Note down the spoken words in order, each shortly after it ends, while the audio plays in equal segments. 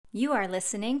You are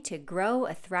listening to Grow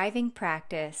a Thriving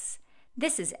Practice.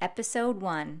 This is episode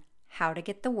 1, How to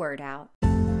Get the Word Out.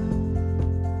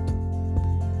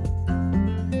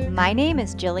 My name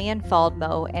is Jillian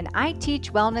Faldmo, and I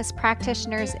teach wellness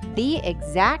practitioners the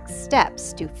exact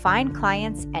steps to find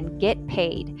clients and get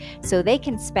paid so they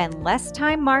can spend less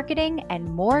time marketing and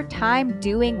more time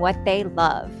doing what they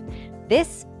love.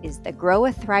 This is the Grow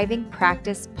a Thriving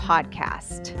Practice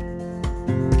podcast.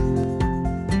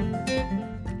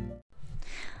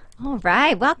 All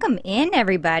right, welcome in,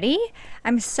 everybody.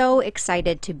 I'm so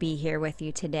excited to be here with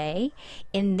you today.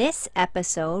 In this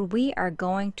episode, we are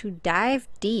going to dive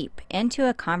deep into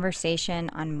a conversation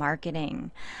on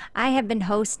marketing. I have been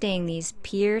hosting these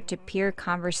peer-to-peer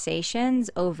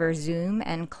conversations over Zoom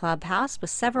and Clubhouse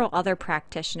with several other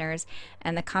practitioners,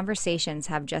 and the conversations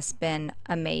have just been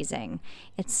amazing.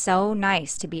 It's so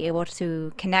nice to be able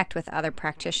to connect with other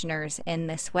practitioners in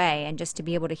this way and just to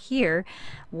be able to hear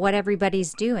what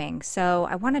everybody's doing. So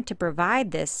I wanted to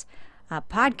provide this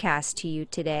podcast to you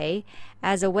today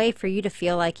as a way for you to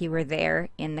feel like you were there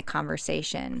in the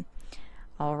conversation.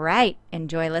 All right,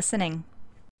 enjoy listening.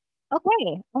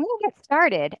 Okay, I'm going to get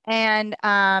started. And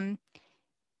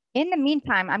in the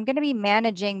meantime, I'm going to be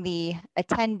managing the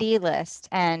attendee list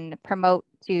and promote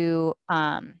people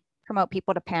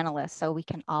to panelists so we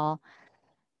can all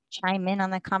chime in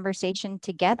on the conversation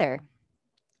together.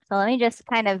 So let me just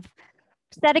kind of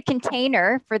set a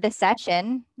container for the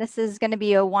session. This is going to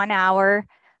be a 1 hour,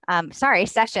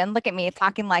 session. Look at me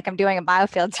talking like I'm doing a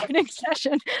biofield tuning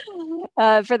session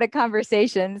for the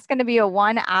conversation. It's going to be a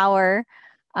 1 hour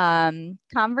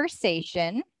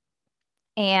conversation.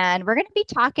 And we're going to be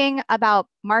talking about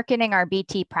marketing our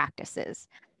BT practices.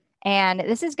 And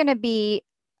this is going to be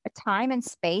a time and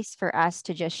space for us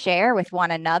to just share with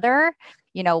one another,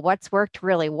 what's worked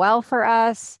really well for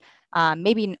us,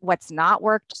 maybe what's not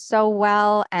worked so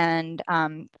well. And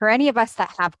for any of us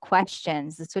that have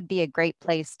questions, this would be a great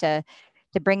place to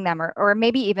bring them, or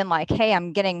maybe even like, hey,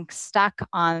 I'm getting stuck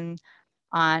on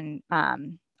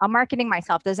marketing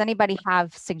myself. Does anybody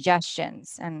have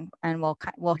suggestions? And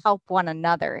we'll help one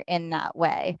another in that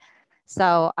way.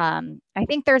 So I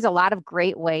think there's a lot of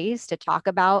great ways to talk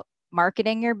about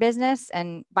marketing your business,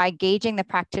 and by gauging the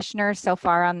practitioners so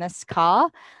far on this call,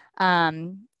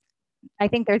 I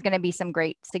think there's going to be some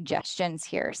great suggestions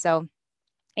here. So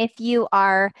if you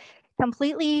are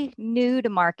completely new to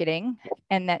marketing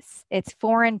and it's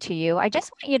foreign to you, I just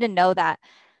want you to know that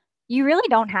you really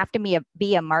don't have to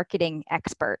be a marketing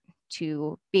expert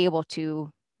to be able to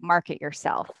market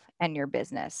yourself and your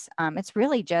business. It's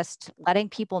really just letting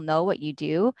people know what you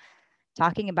do,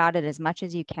 talking about it as much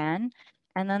as you can.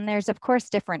 And then there's, of course,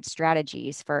 different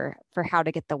strategies for how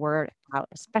to get the word out,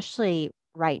 especially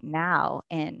right now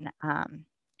in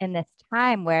this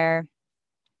time where,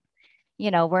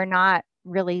 we're not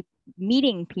really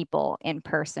meeting people in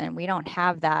person. We don't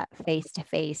have that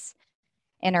face-to-face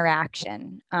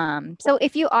interaction. So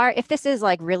if this is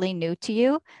like really new to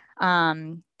you,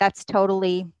 that's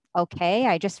totally okay.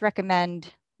 I just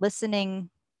recommend listening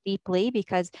deeply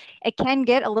because it can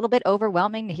get a little bit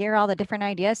overwhelming to hear all the different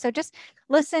ideas. So just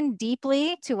listen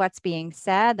deeply to what's being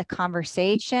said, the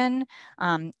conversation,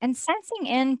 and sensing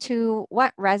into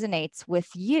what resonates with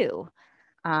you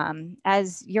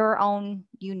as your own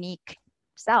unique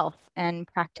self and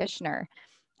practitioner.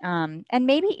 And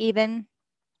maybe even,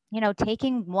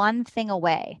 taking one thing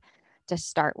away to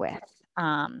start with.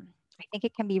 I think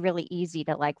it can be really easy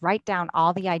to like write down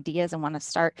all the ideas and want to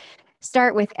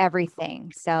start with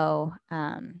everything. So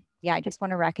I just want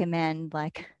to recommend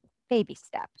like baby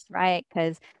steps, right?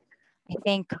 Because I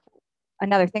think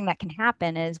another thing that can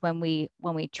happen is when we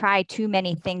try too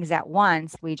many things at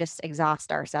once, we just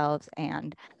exhaust ourselves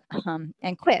and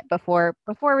quit before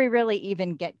we really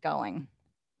even get going.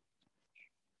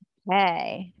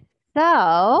 Okay,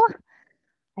 so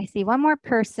I see one more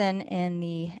person in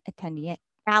the attendee.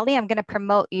 Allie, I'm going to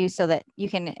promote you so that you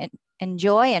can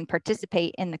enjoy and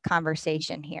participate in the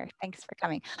conversation here. Thanks for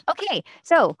coming. Okay,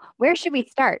 so where should we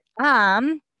start?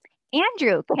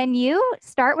 Andrew, can you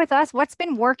start with us? What's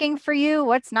been working for you?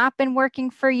 What's not been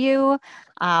working for you?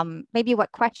 Maybe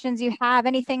what questions you have?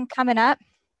 Anything coming up?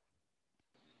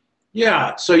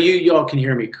 Yeah, so you all can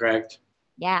hear me, correct?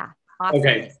 Yeah, awesome.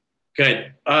 Okay,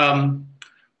 good.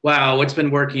 Wow, what's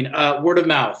been working? Word of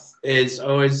mouth has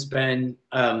always been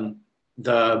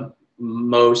the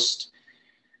most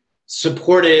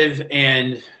supportive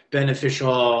and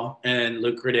beneficial and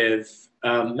lucrative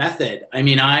method. I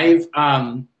mean, I've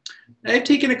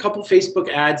taken a couple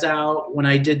Facebook ads out when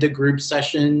I did the group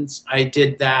sessions. I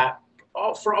did that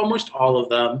for almost all of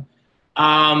them.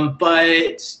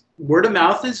 But word of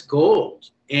mouth is gold.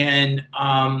 And,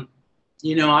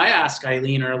 I asked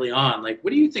Eileen early on, like, what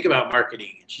do you think about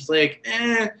marketing? And she's like,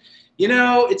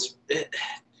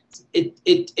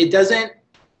 it doesn't,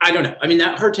 I don't know. I mean,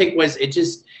 that her take was,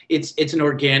 it's an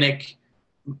organic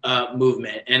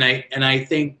movement. And I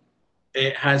think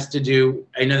it has to do,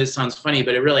 I know this sounds funny,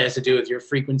 but it really has to do with your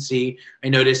frequency. I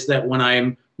noticed that when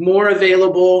I'm more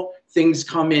available, things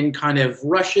come in kind of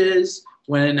rushes.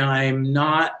 When I'm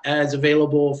not as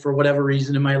available for whatever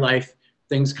reason in my life,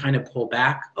 things kind of pull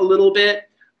back a little bit.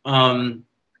 I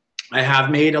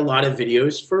have made a lot of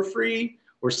videos for free,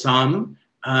 or some,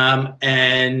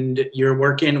 and you're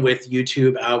working with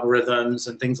YouTube algorithms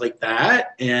and things like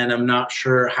that. And I'm not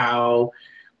sure how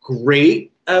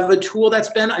great of a tool that's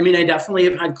been. I mean, I definitely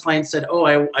have had clients said, oh,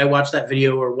 I watched that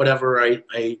video or whatever. I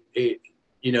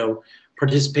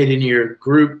participated in your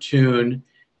group tune.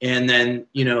 And then,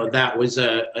 that was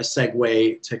a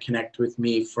segue to connect with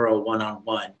me for a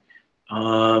one-on-one.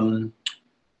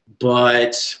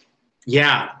 But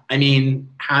yeah, I mean,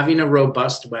 having a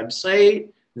robust website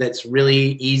that's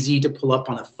really easy to pull up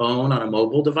on a phone, on a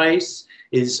mobile device,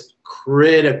 is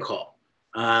critical.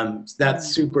 That's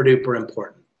super duper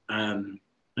important.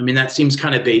 I mean, that seems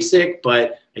kind of basic,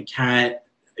 but I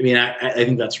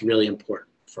think that's really important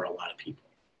for a lot of people.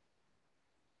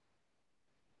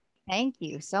 Thank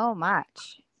you so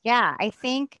much. Yeah, I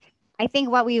think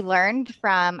what we learned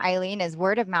from Eileen is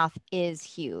word of mouth is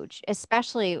huge,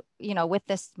 especially, with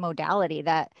this modality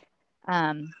that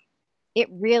it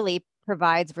really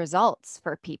provides results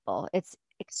for people. It's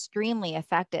extremely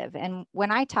effective. And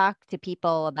when I talk to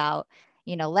people about,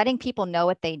 letting people know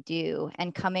what they do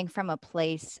and coming from a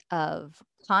place of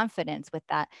confidence with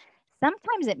that,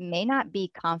 sometimes it may not be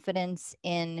confidence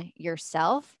in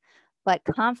yourself, but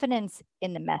confidence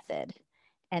in the method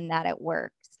and that it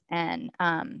works. And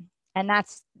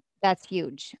that's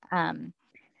huge.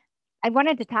 I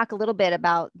wanted to talk a little bit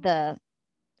about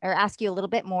or ask you a little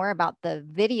bit more about the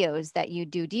videos that you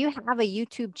do. Do you have a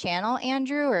YouTube channel,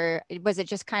 Andrew, or was it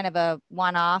just kind of a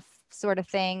one-off sort of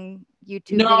thing,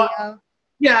 YouTube video?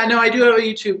 Yeah, no, I do have a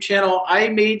YouTube channel. I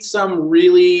made some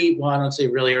really, well, I don't say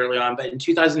really early on, but in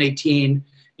 2018,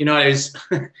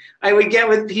 I would get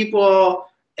with people,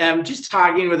 just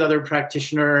talking with other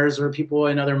practitioners or people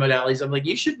in other modalities. I'm like,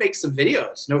 you should make some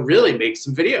videos. No, really make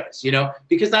some videos,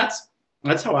 because that's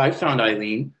how I found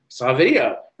Eileen. Saw a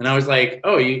video and I was like,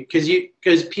 oh,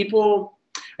 because people,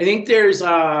 I think there's,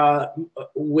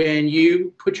 when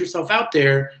you put yourself out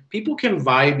there, people can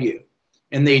vibe you,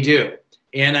 and they do.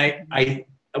 And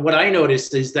what I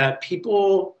noticed is that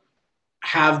people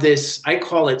have this, I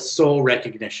call it soul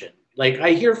recognition. Like,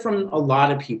 I hear from a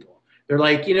lot of people. They're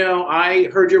like, I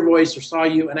heard your voice or saw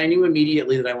you, and I knew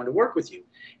immediately that I wanted to work with you.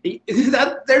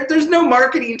 There's no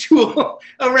marketing tool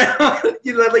around,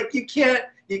 like you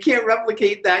can't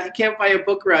replicate that. You can't buy a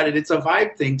book around it. It's a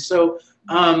vibe thing. So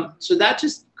that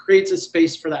just creates a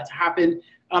space for that to happen.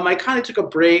 I kind of took a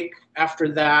break after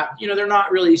that. They're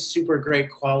not really super great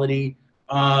quality.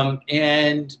 And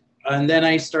then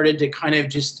I started to kind of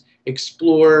just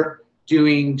explore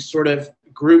doing sort of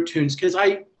group tunes, because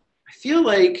I feel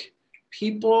like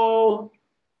people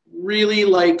really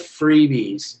like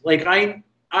freebies. Like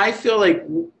I feel like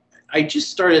I just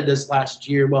started this last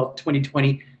year,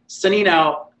 2020, sending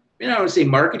out, I don't want to say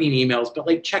marketing emails, but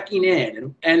like checking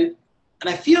in. And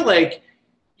I feel like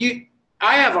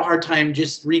I have a hard time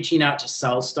just reaching out to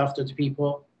sell stuff to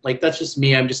people. Like, that's just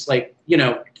me. I'm just like,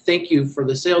 thank you for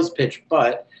the sales pitch,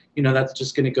 but that's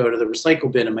just going to go to the recycle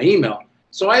bin in my email.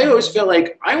 So I always feel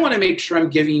like I want to make sure I'm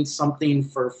giving something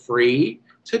for free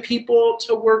to people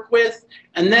to work with,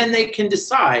 and then they can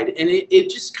decide. And it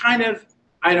just kind of,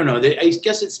 I don't know, I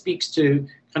guess it speaks to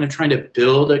kind of trying to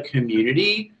build a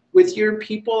community with your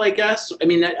people, I guess. I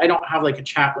mean, I don't have like a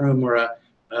chat room or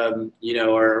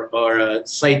or a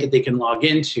site that they can log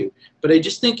into, but I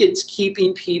just think it's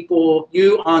keeping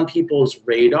you on people's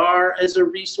radar as a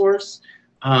resource.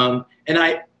 And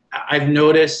I've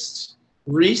noticed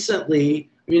recently,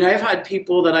 I've had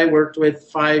people that I worked with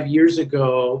 5 years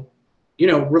ago,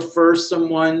 refer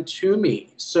someone to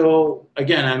me. So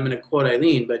again, I'm going to quote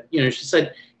Eileen, but she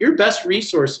said, your best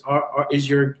resource is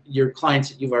your clients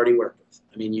that you've already worked with.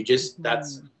 I mean,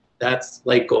 that's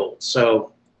like gold.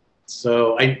 So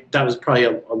that was probably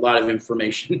a lot of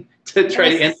information to try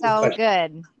to answer. So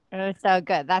good. It was so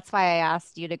good. That's why I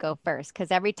asked you to go first, because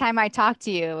every time I talk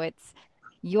to you, it's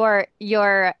your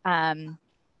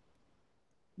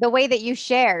the way that you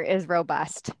share is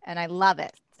robust, and I love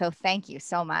it. So thank you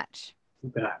so much.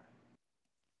 Yeah.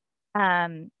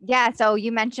 Yeah. So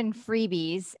you mentioned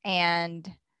freebies,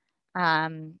 and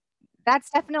that's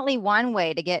definitely one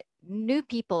way to get new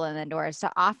people in the doors,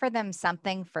 to offer them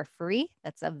something for free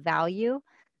that's of value.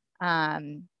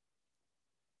 I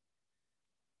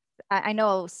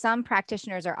know some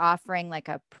practitioners are offering like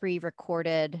a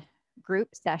pre-recorded group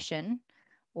session,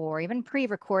 or even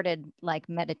pre-recorded like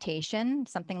meditation,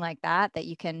 something like that, that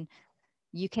you can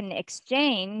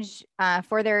exchange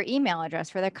for their email address,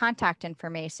 for their contact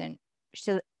information,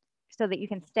 so that you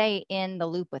can stay in the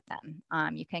loop with them.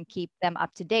 You can keep them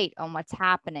up to date on what's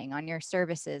happening on your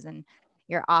services and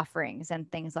your offerings and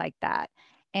things like that.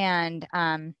 And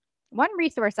one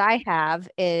resource I have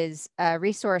is a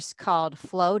resource called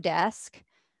Flowdesk,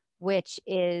 which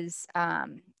is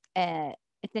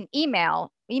it's an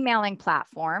emailing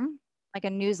platform, like a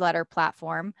newsletter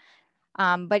platform.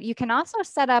 But you can also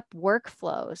set up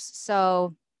workflows.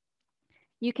 So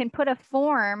you can put a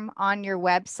form on your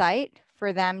website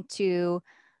for them to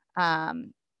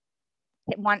want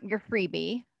your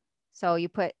freebie. So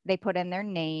they put in their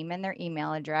name and their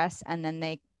email address, and then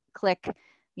they click,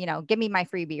 give me my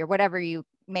freebie, or whatever you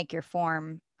make your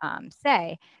form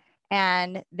say.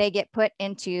 And they get put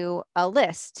into a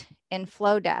list in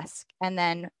Flowdesk. And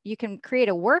then you can create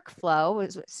a workflow.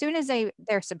 As soon as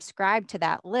they're subscribed to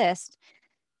that list,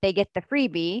 they get the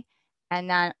freebie. And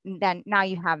then now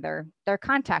you have their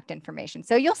contact information.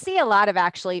 So you'll see a lot of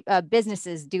actually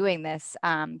businesses doing this,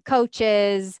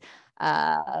 coaches,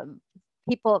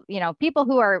 people, people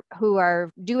who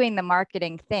are doing the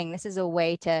marketing thing. This is a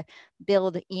way to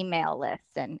build email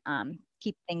lists and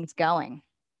keep things going.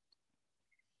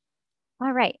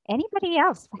 All right. Anybody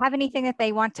else have anything that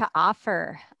they want to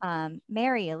offer?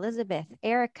 Mary, Elizabeth,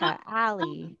 Erica,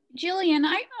 Allie. Jillian,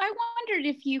 I wondered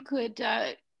if you could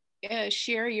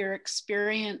share your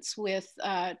experience with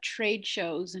trade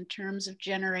shows in terms of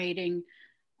generating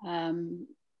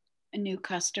new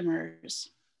customers.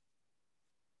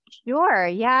 Sure.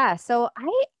 Yeah. So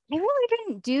I really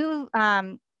didn't do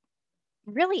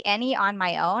really any on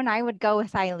my own. I would go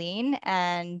with Eileen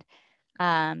and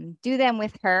do them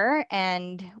with her.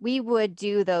 And we would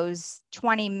do those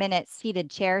 20-minute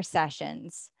seated chair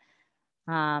sessions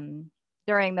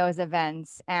during those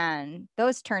events. And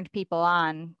those turned people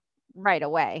on right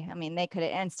away. I mean, they could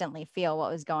instantly feel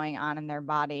what was going on in their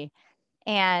body.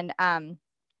 And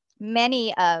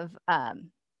many of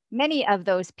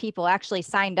those people actually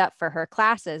signed up for her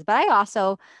classes, but I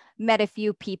also met a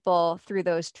few people through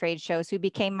those trade shows who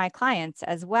became my clients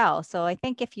as well. So I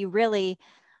think if you really,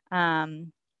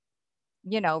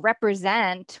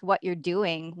 represent what you're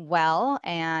doing well,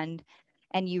 and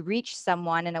you reach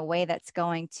someone in a way that's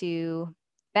going to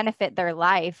benefit their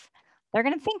life, they're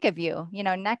going to think of you,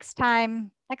 next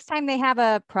time they have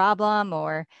a problem,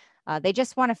 or they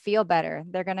just want to feel better.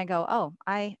 They're going to go, oh,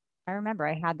 I remember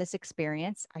I had this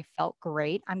experience. I felt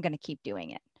great. I'm going to keep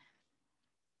doing it.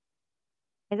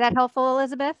 Is that helpful,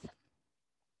 Elizabeth?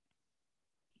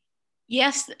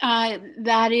 Yes,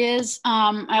 that is.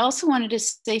 I also wanted to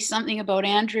say something about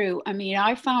Andrew. I mean,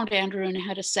 I found Andrew and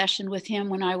had a session with him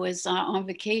when I was on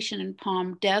vacation in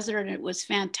Palm Desert, and it was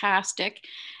fantastic.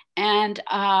 And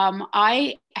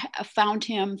I found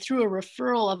him through a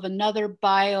referral of another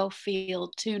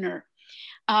biofield tuner.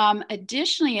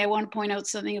 Additionally, I want to point out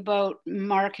something about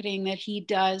marketing that he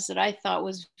does that I thought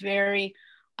was very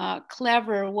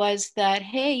clever, was that,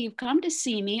 hey, you've come to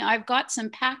see me. I've got some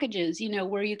packages,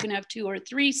 where you can have 2 or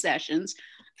 3 sessions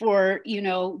for,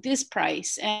 this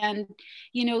price. And,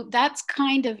 that's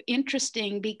kind of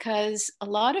interesting, because a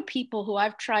lot of people who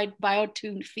I've tried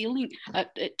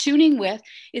tuning with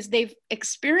is they've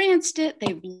experienced it,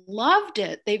 they've loved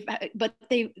it, but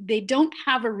they don't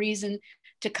have a reason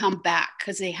to come back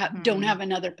because they don't have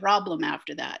another problem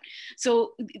after that.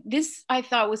 So this, I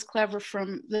thought, was clever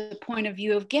from the point of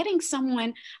view of getting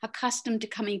someone accustomed to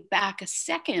coming back a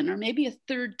second or maybe a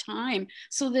third time,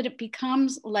 so that it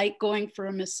becomes like going for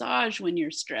a massage when you're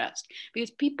stressed.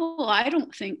 Because people, I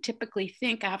don't think, typically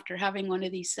think after having one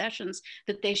of these sessions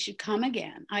that they should come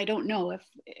again. I don't know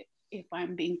if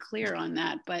I'm being clear on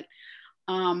that, but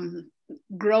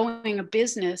growing a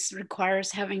business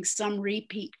requires having some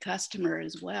repeat customer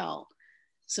as well.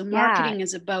 So marketing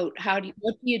is about what do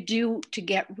you do to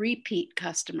get repeat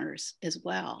customers as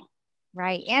well.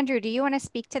 Right. Andrew, do you want to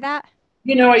speak to that?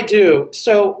 I do.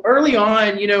 So early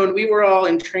on, when we were all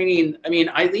in training, I mean,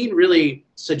 Eileen really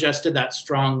suggested that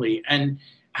strongly. And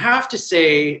I have to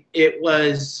say, it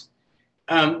was,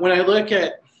 when I look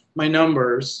at my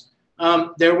numbers,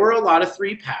 there were a lot of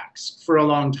 3-packs for a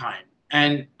long time.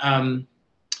 And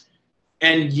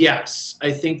yes,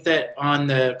 I think that on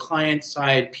the client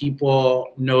side,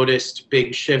 people noticed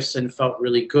big shifts and felt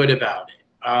really good about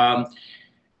it.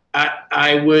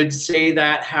 I would say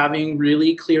that having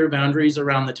really clear boundaries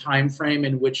around the time frame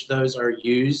in which those are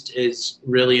used is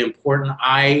really important.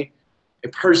 I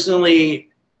personally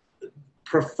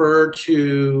prefer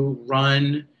to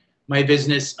run my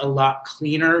business a lot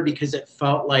cleaner because it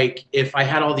felt like if I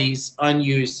had all these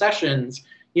unused sessions,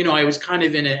 you know, I was kind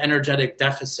of in an energetic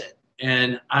deficit.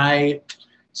 And I've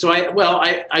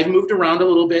moved around a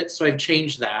little bit, so I've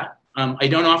changed that. I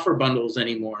don't offer bundles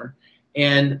anymore.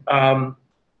 And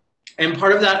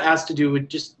part of that has to do with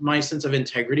just my sense of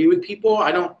integrity with people.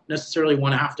 I don't necessarily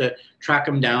want to have to track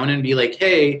them down and be like,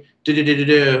 hey,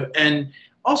 and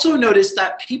also notice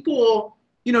that people,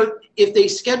 you know, if they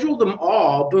schedule them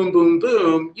all, boom, boom,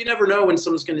 boom, you never know when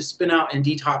someone's going to spin out and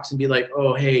detox and be like,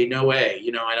 oh, hey, no way,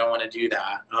 you know, I don't want to do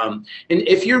that. And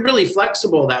if you're really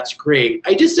flexible, that's great.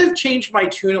 I just have changed my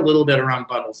tune a little bit around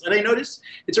bundles. And I noticed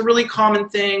it's a really common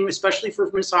thing, especially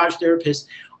for massage therapists.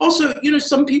 Also, you know,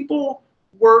 some people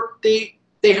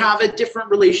they have a different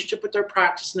relationship with their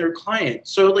practice and their client.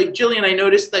 So like Jillian, I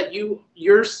noticed that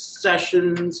your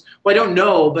sessions, well, I don't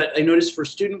know, but I noticed for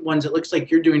student ones, it looks like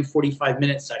you're doing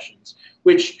 45-minute sessions,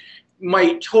 which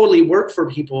might totally work for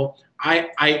people. I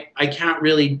can't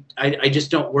really, I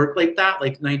just don't work like that.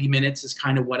 Like 90 minutes is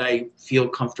kind of what I feel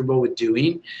comfortable with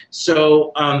doing.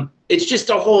 So it's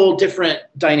just a whole different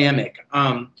dynamic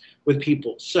with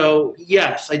people. So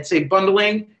yes, I'd say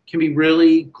bundling can be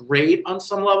really great on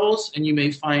some levels, and you may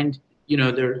find, you know,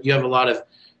 you have a lot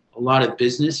of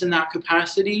business in that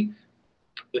capacity.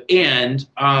 And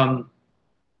I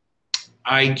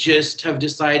just have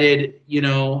decided, you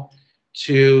know,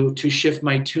 to shift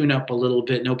my tune up a little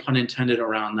bit, no pun intended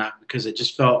around that, because it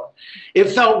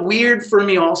felt weird for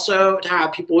me also to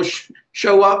have people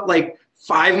show up like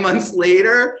 5 months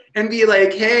later and be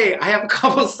like, hey, I have a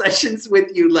couple sessions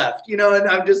with you left, you know, and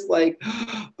I'm just like,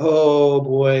 oh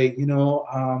boy, you know,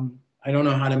 I don't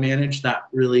know how to manage that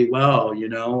really well, you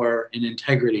know, or in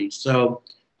integrity. So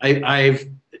I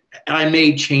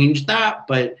may change that,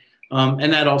 but,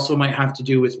 and that also might have to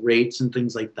do with rates and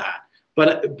things like that.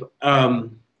 But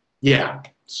yeah,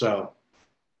 so.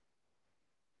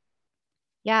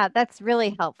 Yeah, that's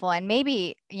really helpful. And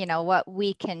maybe, you know, what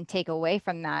we can take away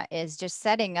from that is just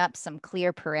setting up some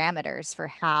clear parameters for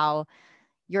how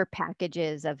your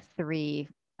packages of 3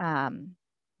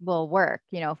 will work.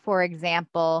 You know, for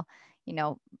example, you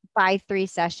know, buy 3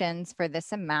 sessions for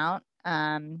this amount,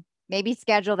 maybe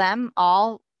schedule them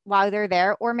all while they're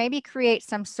there, or maybe create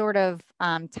some sort of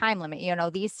time limit. You know,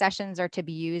 these sessions are to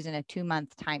be used in a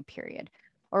 2-month time period,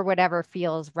 or whatever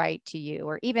feels right to you,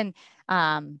 or even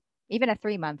a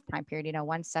 3-month time period, you know,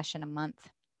 1 session a month.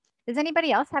 Does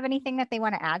anybody else have anything that they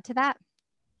want to add to that?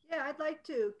 Yeah, I'd like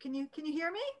to. Can you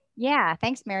hear me? Yeah,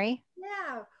 thanks, Mary.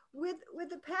 Yeah, with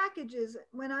the packages,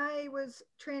 when I was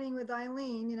training with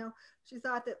Eileen, you know, she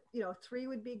thought that, you know, 3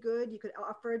 would be good. You could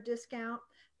offer a discount.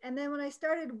 And then when I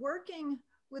started working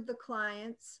with the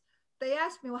clients, they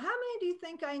asked me, well, how many do you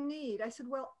think I need? I said,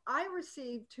 well, I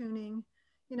receive tuning,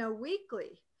 you know,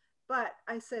 weekly. But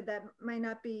I said that might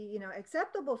not be, you know,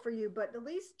 acceptable for you, but at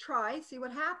least try, see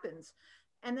what happens.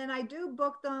 And then I do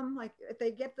book them, like if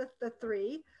they get the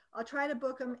 3, I'll try to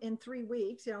book them in 3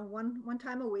 weeks, you know, one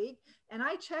time a week. And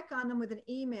I check on them with an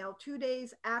email 2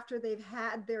 days after they've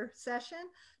had their session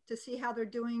to see how they're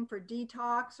doing for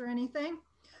detox or anything.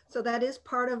 So that is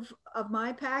part of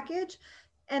my package.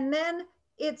 And then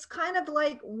it's kind of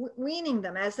like weaning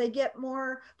them as they get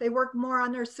more, they work more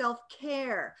on their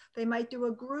self-care. They might do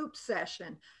a group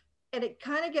session, and it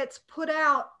kind of gets put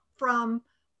out from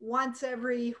once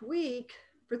every week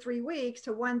for 3 weeks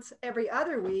to once every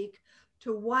other week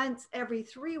to once every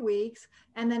 3 weeks,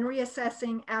 and then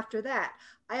reassessing after that.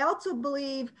 I also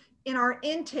believe in our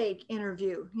intake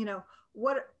interview, you know,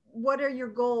 what are your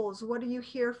goals? What are you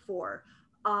here for?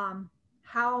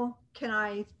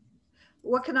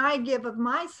 What can I give of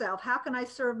myself? How can I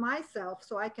serve myself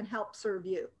so I can help serve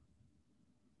you?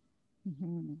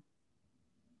 Mm-hmm.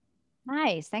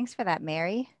 Nice. Thanks for that,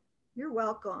 Mary. You're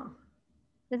welcome.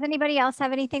 Does anybody else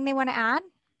have anything they want to add?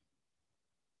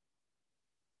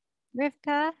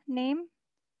 Rivka, name?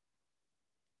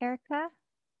 Erica?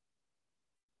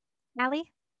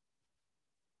 Allie?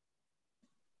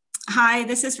 Hi,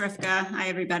 this is Rivka. Hi,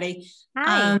 everybody.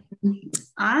 Hi.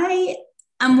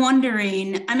 I'm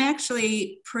wondering, I'm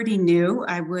actually pretty new.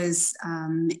 I was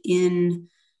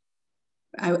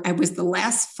I was the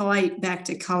last flight back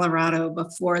to Colorado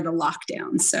before the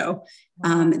lockdown. So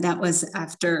that was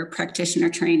after practitioner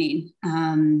training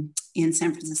in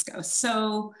San Francisco.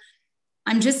 So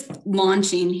I'm just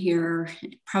launching here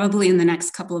probably in the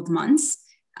next couple of months.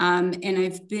 And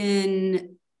I've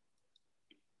been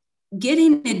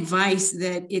getting advice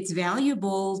that it's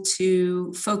valuable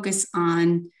to focus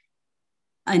on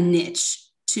a niche.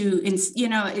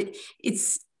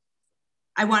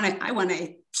 I want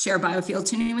to share biofield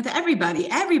tuning with everybody.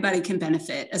 Everybody can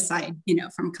benefit, aside,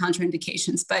 from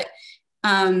contraindications. But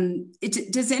can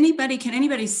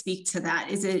anybody speak to that?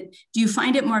 Do you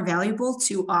find it more valuable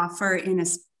to offer in a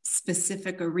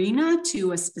specific arena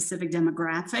to a specific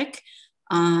demographic,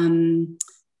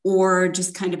 or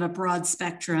just kind of a broad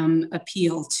spectrum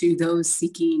appeal to those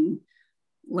seeking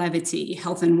levity,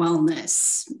 health and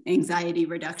wellness, anxiety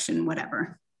reduction,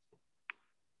 whatever?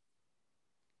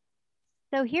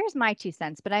 So here's my 2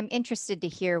 cents, but I'm interested to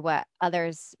hear what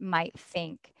others might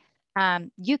think.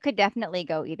 You could definitely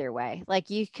go either way. Like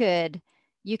you could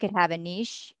have a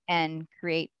niche and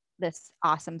create this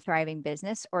awesome, thriving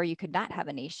business, or you could not have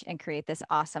a niche and create this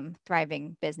awesome,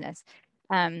 thriving business.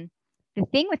 The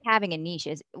thing with having a niche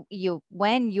is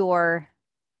when you're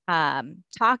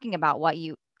talking about what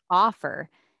you offer,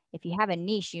 if you have a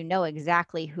niche, you know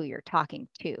exactly who you're talking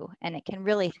to, and it can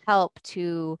really help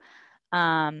to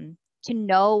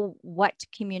know what to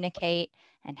communicate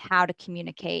and how to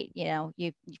communicate.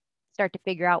 You start to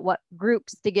figure out what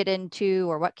groups to get into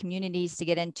or what communities to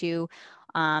get into,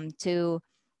 to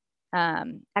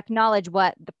acknowledge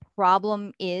what the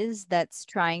problem is that's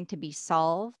trying to be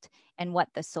solved and what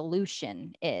the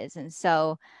solution is. And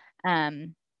so,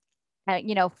 from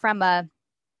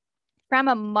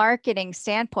a marketing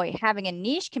standpoint, having a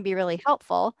niche can be really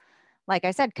helpful, like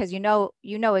I said, because you know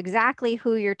exactly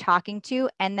who you're talking to,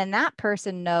 and then that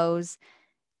person knows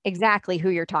exactly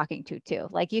who you're talking to too.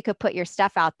 Like you could put your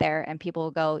stuff out there and people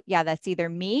will go, yeah, that's either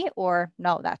me, or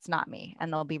no, that's not me.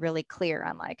 And they'll be really clear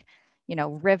on like,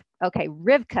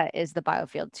 Rivka is the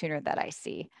biofield tuner that I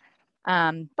see.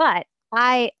 But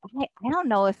I don't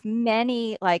know if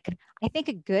many, I think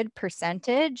a good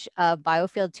percentage of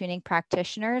biofield tuning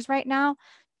practitioners right now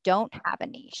don't have a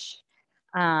niche.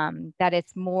 That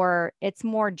it's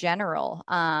more general.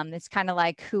 It's kind of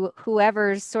like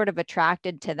whoever's sort of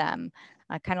attracted to them,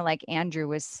 kind of like Andrew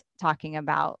was talking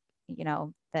about,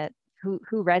 that who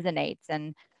resonates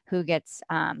and who gets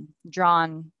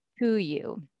drawn to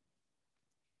you.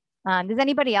 Does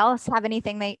anybody else have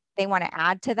anything they want to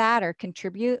add to that or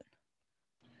contribute?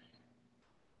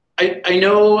 I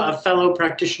know a fellow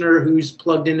practitioner who's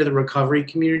plugged into the recovery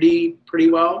community pretty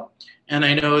well, and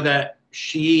I know that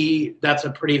that's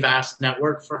a pretty vast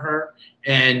network for her,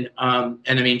 and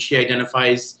I mean, she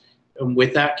identifies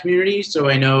with that community. So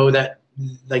I know that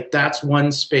that's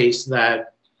one space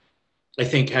that I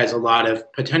think has a lot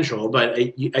of potential, but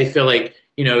I feel like,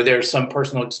 there's some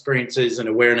personal experiences and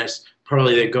awareness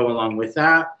probably that go along with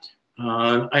that.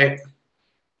 On a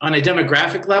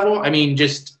demographic level, I mean,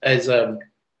 just as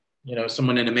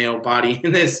someone in a male body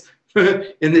in this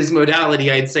in this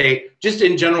modality, I'd say just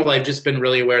in general, I've just been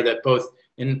really aware that both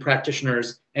in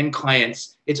practitioners and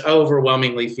clients, it's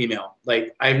overwhelmingly female.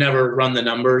 Like I've never run the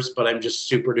numbers, but I'm just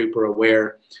super duper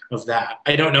aware of that.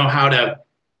 I don't know how to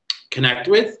connect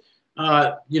with,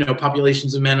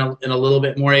 populations of men in a little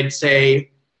bit more. I'd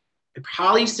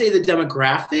probably say the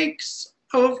demographics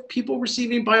of people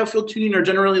receiving biofield tuning are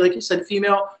generally, like you said,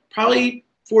 female, probably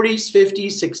 40s,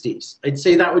 50s, 60s. I'd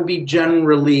say that would be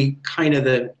generally kind of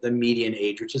the median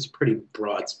age, which is a pretty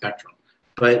broad spectrum.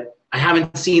 But I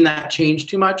haven't seen that change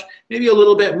too much. Maybe a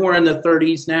little bit more in the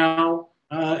 30s now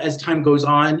as time goes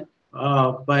on.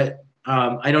 But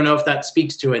I don't know if that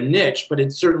speaks to a niche, but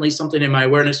it's certainly something in my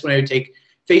awareness. When I would take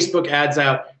Facebook ads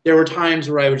out, there were times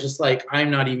where I was just like, I'm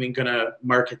not even going to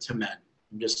market to men.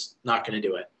 I'm just not going to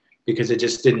do it, because it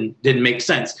just didn't make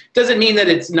sense. Doesn't mean that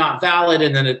it's not valid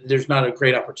and then there's not a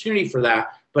great opportunity for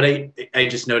that. But I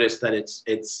just noticed that it's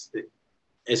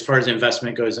as far as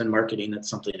investment goes in marketing, that's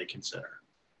something to consider.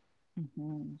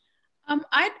 Mm-hmm.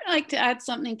 I'd like to add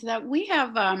something to that. We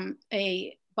have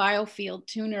a biofield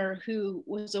tuner who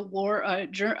was a war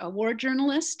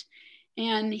journalist,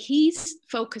 and he's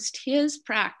focused his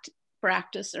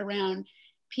practice around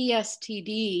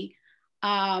PSTD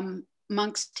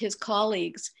amongst his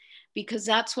colleagues, because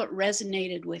that's what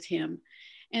resonated with him.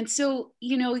 And so,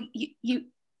 you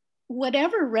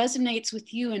whatever resonates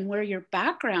with you and where your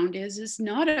background is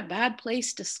not a bad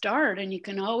place to start, and you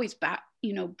can always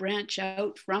branch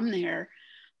out from there.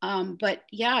 But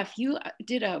yeah, if you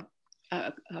did a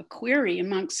query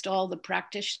amongst all the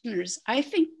practitioners, I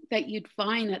think that you'd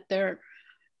find that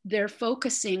they're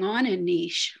focusing on a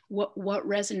niche, what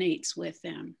resonates with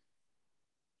them.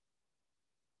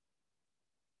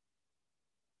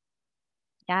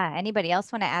 Yeah, anybody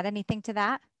else want to add anything to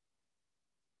that?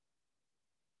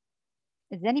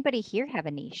 Does anybody here have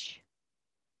a niche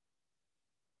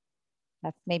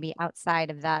that's maybe outside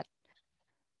of that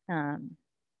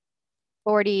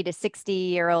 40 to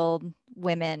 60-year-old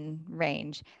women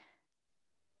range?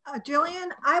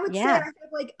 Jillian, I would say I Yeah. have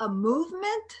like a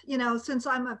movement, you know, since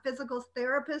I'm a physical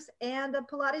therapist and a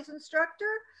Pilates instructor.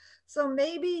 So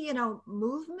maybe, you know,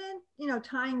 movement, you know,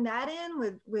 tying that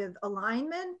in with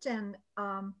alignment and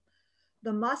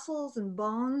the muscles and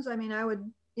bones. I mean, I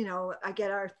would, you know, I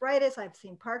get arthritis, I've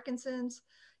seen Parkinson's,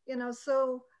 you know,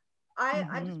 so I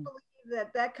just Mhm. believe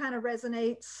that that kind of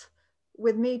resonates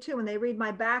with me too when they read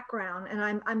my background, and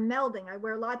I'm melding. I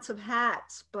wear lots of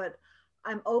hats, but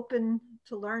I'm open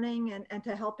to learning and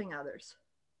to helping others.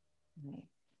 Right.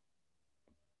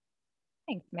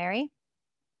 Thanks, Mary.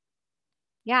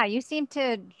 Yeah, you seem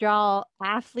to draw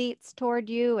athletes toward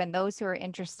you and those who are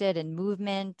interested in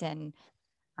movement and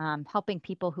helping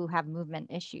people who have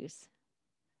movement issues.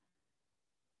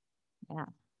 Yeah.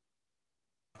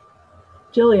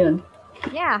 Jillian.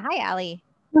 Yeah. Hi, Allie.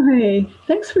 Hi,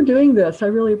 thanks for doing this. I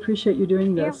really appreciate you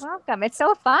doing You're this. welcome. It's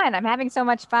so fun. I'm having so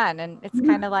much fun. And it's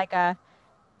kind of like a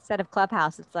set of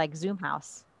Clubhouse. It's like Zoom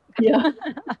house. Yeah.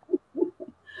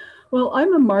 Well,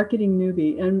 I'm a marketing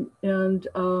newbie,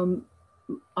 and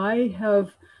I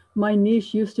have my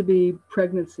niche used to be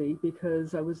pregnancy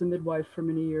because I was a midwife for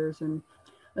many years and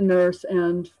a nurse,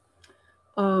 and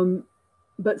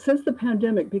but since the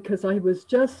pandemic, because I was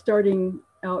just starting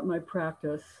out my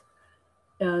practice,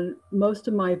 and most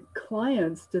of my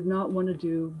clients did not want to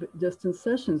do distance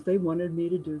sessions. They wanted me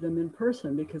to do them in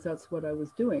person because that's what I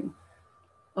was doing.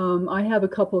 I have a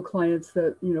couple of clients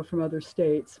that, you know, from other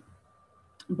states,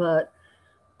 but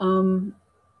I'm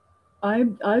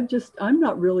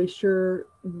not really sure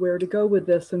where to go with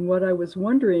this. And what I was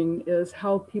wondering is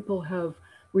how people have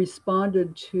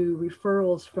responded to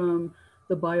referrals from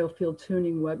the biofield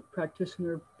tuning web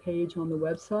practitioner page on the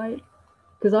website.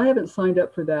 Because I haven't signed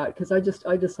up for that because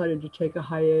I decided to take a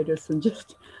hiatus and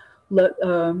just let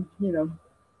you know,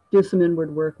 do some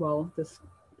inward work while this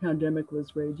pandemic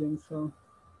was raging. So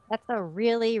That's a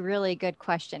really, really good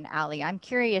question, Allie. I'm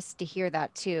curious to hear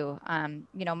that too.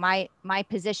 You know, my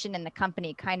position in the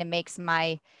company kind of makes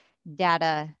my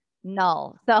data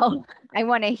null. So I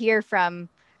want to hear from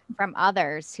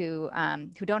others who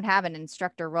don't have an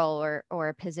instructor role or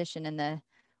a position in the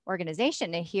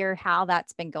organization to hear how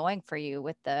that's been going for you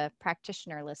with the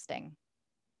practitioner listing.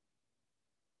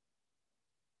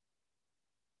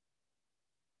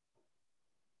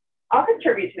 I'll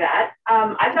contribute to that.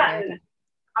 I've Hi, gotten Erica.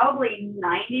 probably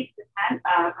 90%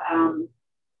 of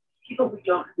people who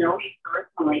don't know me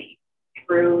personally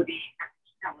through the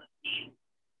practitioner listing.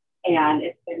 And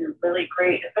it's been really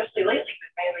great, especially lately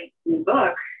with my new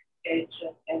book. It's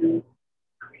just been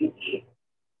crazy.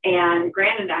 And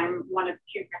granted, I'm one of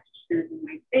two practitioners in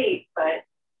my state, but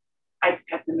I just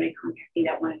had somebody contact me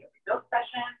that wanted a remote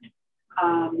session.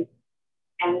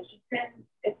 And it's been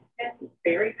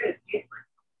very good. It's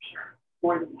sure,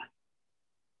 more than that.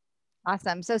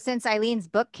 Awesome. So since Eileen's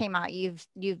book came out, you've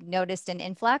noticed an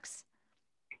influx?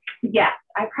 Yes,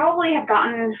 I probably have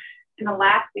gotten in the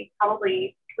last week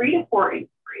probably 3 to 4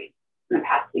 inquiries in the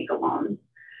past week alone.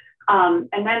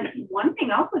 And then one thing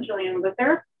also, Jillian, was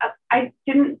there, I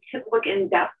didn't look in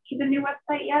depth to the new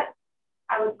website yet.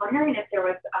 I was wondering if there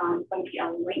was going to be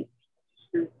a link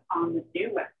on the new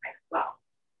website as well.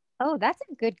 Oh, that's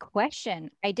a good question.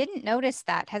 I didn't notice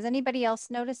that. Has anybody else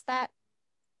noticed that?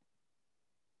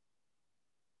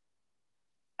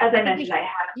 As I mentioned, I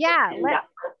haven't. Yeah,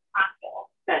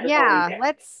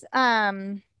 let's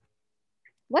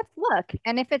look.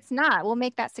 And if it's not, we'll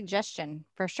make that suggestion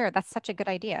for sure. That's such a good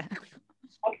idea.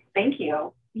 Thank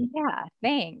you. Yeah,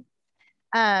 thanks.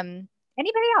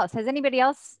 Anybody else? Has anybody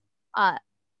else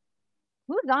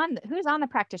who's on the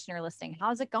practitioner listing?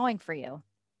 How's it going for you?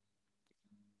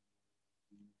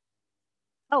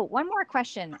 Oh, one more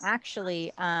question,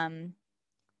 actually.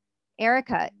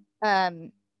 Erica, are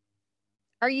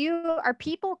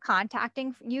people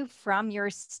contacting you from your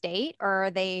state, or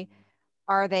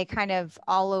are they kind of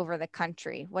all over the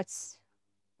country? What's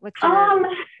your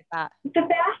that? The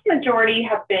vast majority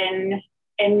have been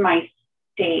in my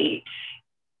state.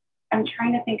 I'm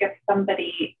trying to think if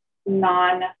somebody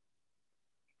non-Ohio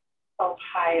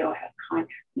has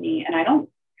contacted me, and I don't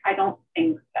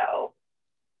think so.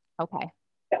 Okay.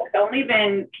 It's only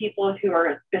been people who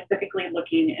are specifically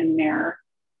looking in their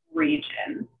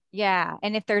region. Yeah,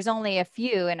 and if there's only a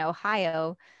few in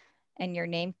Ohio and your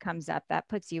name comes up, that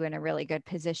puts you in a really good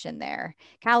position there.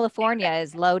 California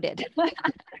is loaded.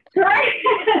 Right.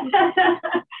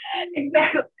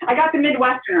 Exactly. I got the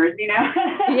Midwesterners, you know?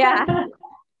 Yeah.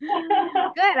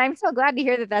 Good. I'm so glad to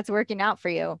hear that that's working out for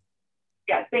you.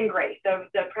 Yeah, it's been great. The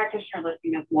practitioner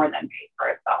listing has more than paid for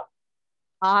itself.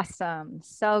 Awesome.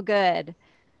 So good.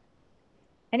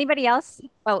 Anybody else?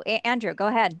 Oh, Andrew, go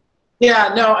ahead.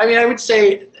 Yeah, no, I mean, I would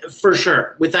say for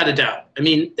sure, without a doubt. I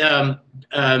mean,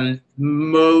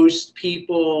 most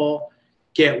people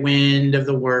get wind of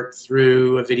the work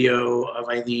through a video of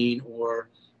Eileen or,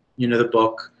 you know, the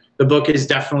book. The book has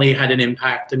definitely had an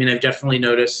impact. I mean, I've definitely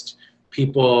noticed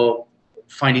people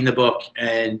finding the book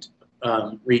and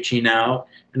reaching out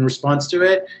in response to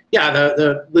it. Yeah,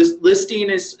 the listing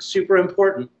is super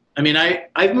important. I mean,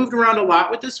 I've moved around a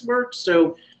lot with this work.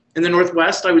 So in the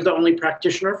Northwest, I was the only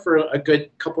practitioner for a good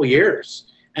couple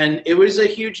years. And it was a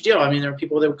huge deal. I mean, there were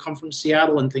people that would come from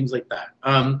Seattle and things like that.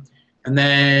 And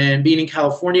then being in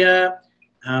California,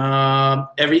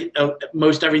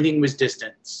 most everything was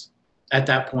distance at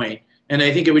that point. And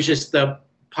I think it was just the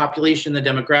population, the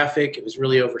demographic, it was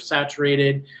really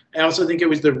oversaturated. I also think it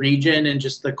was the region and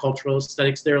just the cultural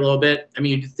aesthetics there a little bit. I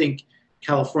mean, you'd think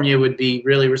California would be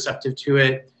really receptive to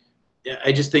it.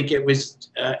 I just think it was,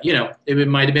 you know, it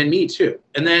might have been me too.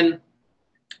 And then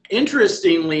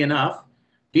interestingly enough,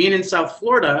 being in South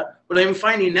Florida, what I'm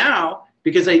finding now,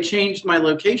 because I changed my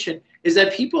location, is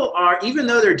that people are, even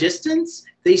though they're distance,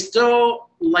 they still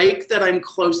like that I'm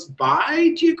close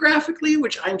by geographically,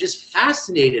 which I'm just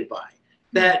fascinated by,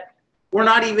 that we're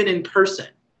not even in person.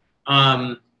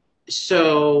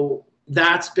 So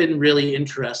that's been really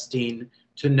interesting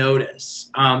to notice.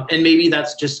 And maybe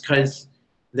that's just because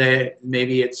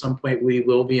maybe at some point we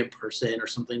will be in person or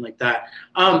something like that.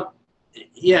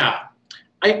 Yeah,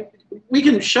 we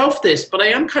can shelf this, but I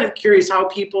am kind of curious how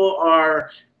people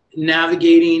are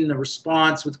navigating the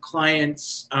response with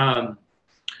clients. I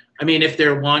mean, if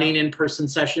they're wanting in-person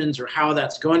sessions or how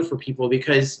that's going for people,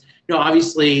 because, you know,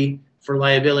 obviously for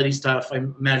liability stuff, I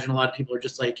imagine a lot of people are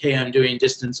just like, hey, I'm doing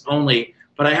distance only.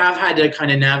 But I have had to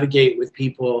kind of navigate with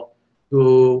people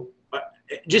who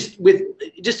just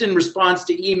in response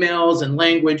to emails and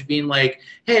language being like,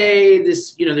 hey,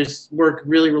 this, you know, this work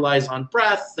really relies on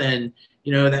breath, and,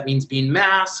 you know, that means being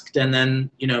masked. And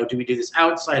then, you know, do we do this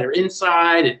outside or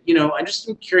inside? And, you know, I just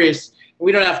am curious.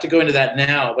 We don't have to go into that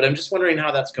now, but I'm just wondering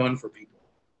how that's going for people.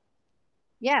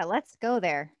 Yeah, let's go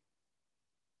there.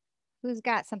 Who's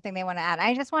got something they want to add?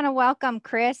 I just want to welcome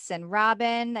Chris and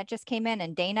Robin that just came in,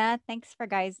 and Dana. Thanks for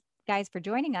guys for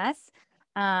joining us.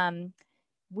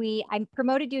 I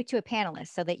promoted you to a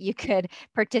panelist so that you could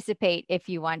participate if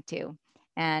you want to.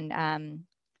 And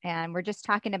we're just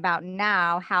talking about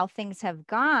now how things have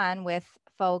gone with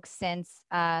folks since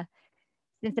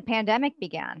the pandemic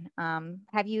began.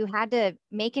 Have you had to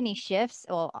make any shifts?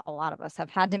 Well, a lot of us have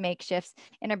had to make shifts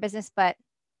in our business, but,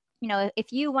 you know,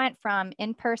 if you went from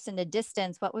in-person to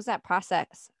distance, what was that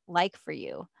process like for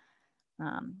you?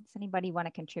 Does anybody want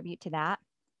to contribute to that?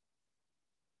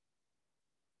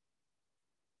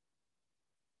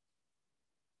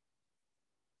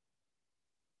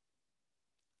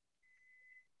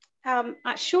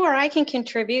 Sure, I can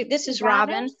contribute. This is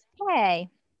Robin. Hey.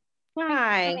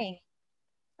 Hi.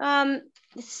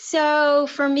 So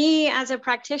for me as a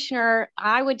practitioner,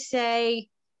 I would say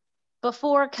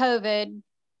before COVID,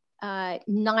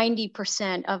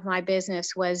 90% of my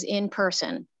business was in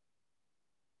person.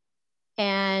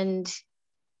 And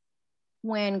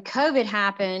when COVID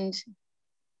happened,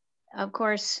 of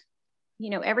course, you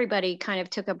know, everybody kind of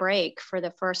took a break for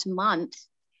the first month.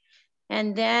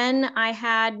 And then I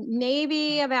had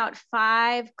maybe about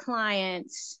 5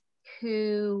 clients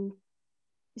who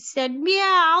said,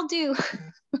 yeah, I'll do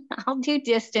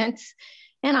distance.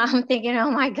 And I'm thinking,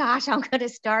 oh my gosh, I'm going to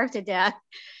starve to death.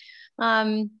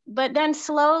 But then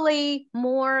slowly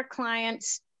more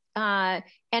clients, and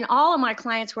all of my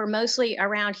clients were mostly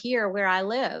around here where I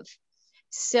live.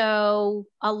 So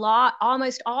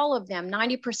almost all of them,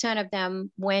 90% of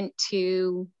them went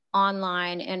to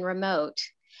online and remote.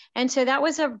 And so that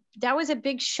was a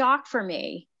big shock for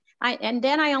me. And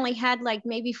then I only had like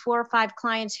maybe 4 or 5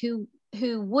 clients who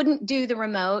wouldn't do the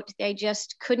remote. They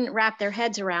just couldn't wrap their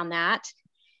heads around that,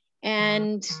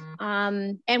 and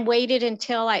waited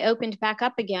until I opened back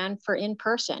up again for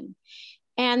in-person.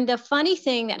 And the funny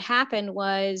thing that happened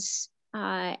was,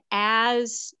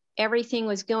 as everything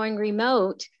was going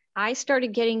remote, I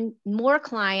started getting more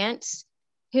clients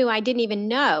who I didn't even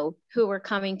know who were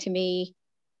coming to me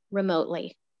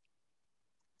remotely.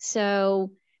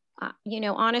 So, you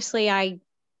know, honestly, I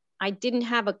didn't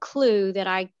have a clue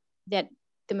that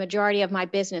the majority of my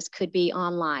business could be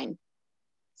online.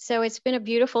 So it's been a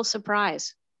beautiful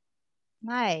surprise.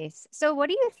 Nice. So what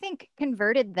do you think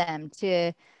converted them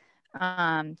to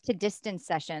distance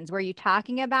sessions? Were you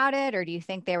talking about it, or do you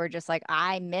think they were just like,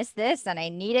 I miss this and I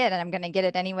need it and I'm going to get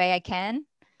it any way I can?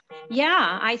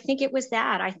 Yeah, I think it was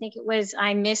that. I think it was,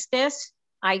 I miss this.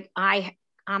 I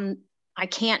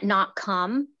can't not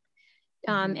come.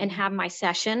 and have my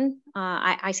session.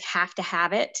 I have to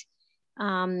have it.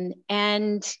 And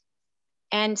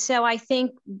so I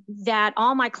think that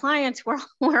all my clients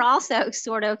were also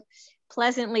sort of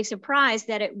pleasantly surprised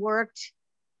that it worked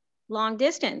long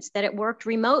distance, that it worked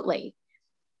remotely.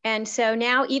 And so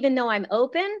now, even though I'm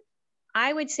open,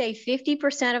 I would say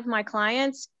 50% of my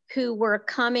clients who were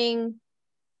coming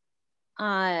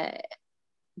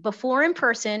before in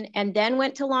person and then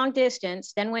went to long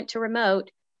distance, then went to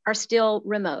remote, are still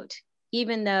remote,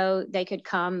 even though they could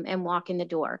come and walk in the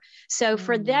door. So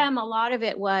for them, a lot of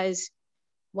it was,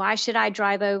 why should I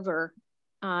drive over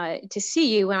to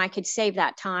see you when I could save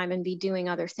that time and be doing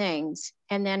other things?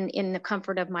 And then in the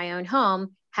comfort of my own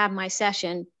home, have my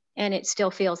session, and it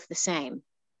still feels the same.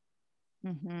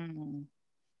 Mm-hmm.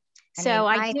 So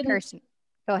I didn't.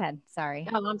 Go ahead. Sorry.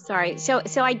 Oh, I'm sorry. So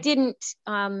I didn't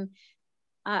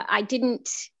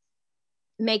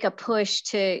make a push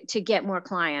to get more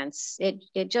clients.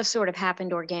 It just sort of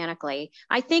happened organically.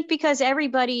 I think because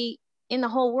everybody in the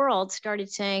whole world started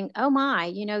saying, oh my,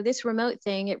 you know, this remote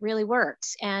thing, it really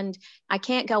works. And I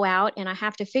can't go out and I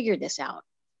have to figure this out.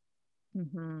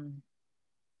 Mm-hmm.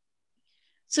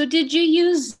 So did you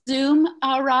use Zoom,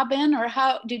 Robin, or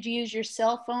how did you use your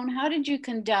cell phone? How did you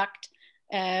conduct,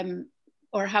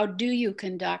 or how do you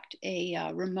conduct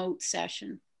a remote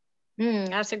session?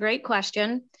 That's a great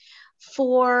question.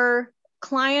 For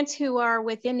clients who are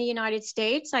within the United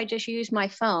States, I just use my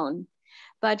phone.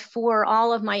 But for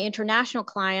all of my international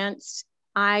clients,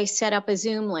 I set up a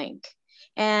Zoom link.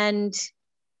 And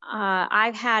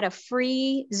I've had a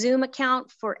free Zoom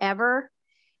account forever.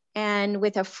 And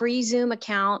with a free Zoom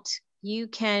account, you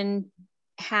can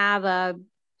have a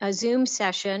Zoom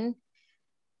session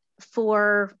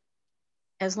for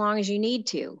as long as you need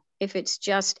to. If it's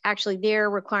just, actually their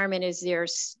requirement is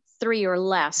there's 3 or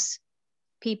less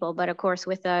people, but of course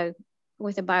with a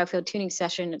biofield tuning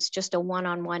session, it's just a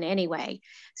one-on-one anyway.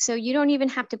 So you don't even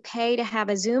have to pay to have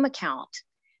a Zoom account.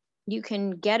 You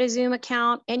can get a Zoom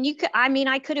account, and you could,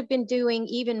 I could have been doing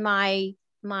even my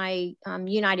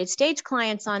United States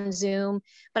clients on Zoom,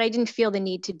 but I didn't feel the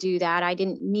need to do that. I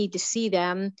didn't need to see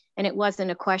them. And it wasn't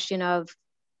a question of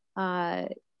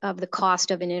the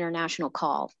cost of an international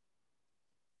call.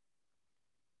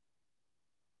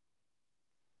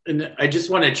 And I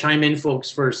just want to chime in, folks,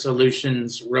 for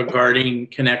solutions regarding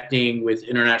connecting with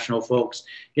international folks.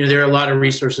 You know, there are a lot of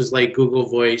resources like Google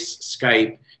Voice,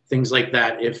 Skype, things like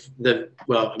that. I guess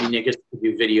you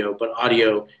do video, but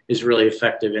audio is really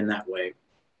effective in that way.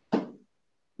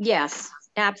 Yes,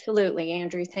 absolutely,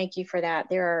 Andrew. Thank you for that.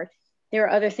 There are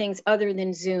other things other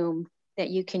than Zoom that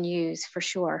you can use for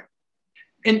sure.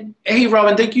 And hey,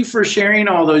 Robin, thank you for sharing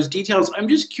all those details. I'm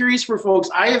just curious for folks.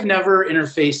 I have never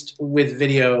interfaced with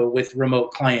video with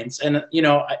remote clients, and you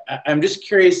know, I'm just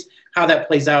curious how that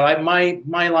plays out. My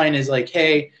line is like,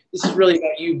 hey, this is really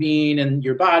about you being in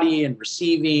your body and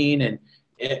receiving, and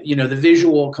you know, the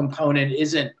visual component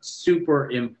isn't super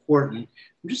important.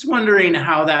 I'm just wondering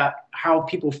how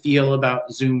people feel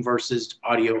about Zoom versus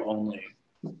audio only.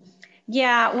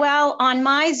 Yeah, well, on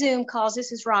my Zoom calls,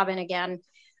 this is Robin again.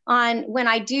 When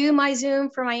I do my Zoom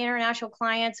for my international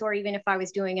clients, or even if I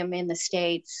was doing them in the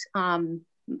States,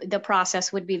 the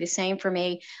process would be the same for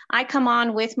me. I come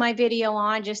on with my video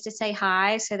on just to say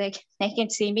hi, so they can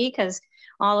see me, because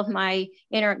all of my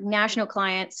international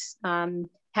clients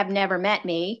have never met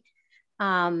me.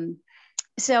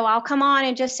 So I'll come on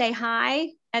and just say hi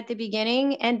at the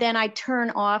beginning, and then I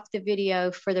turn off the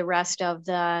video for the rest of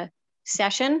the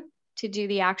session to do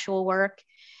the actual work.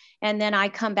 And then I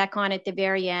come back on at the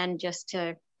very end just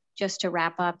to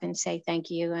wrap up and say thank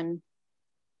you,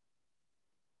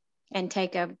 and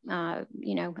take a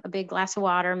big glass of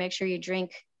water. Make sure you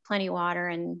drink plenty of water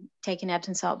and take an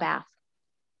Epsom salt bath.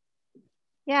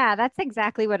 Yeah, that's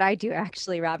exactly what I do,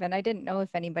 actually, Robin. I didn't know if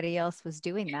anybody else was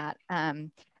doing that.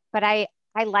 But I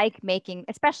like making,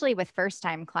 especially with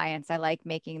first-time clients, I like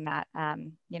making that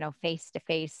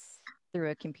face-to-face through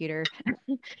a computer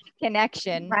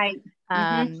connection. Right.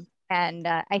 And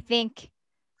I think,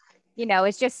 you know,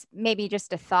 it's just maybe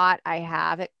just a thought I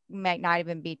have. It might not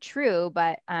even be true,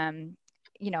 but,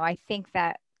 you know, I think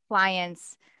that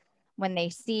clients, when they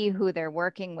see who they're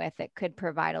working with, it could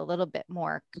provide a little bit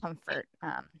more comfort.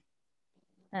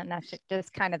 And that's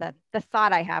just kind of the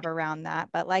thought I have around that.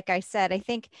 But like I said, I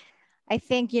think,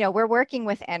 you know, we're working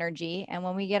with energy, and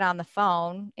when we get on the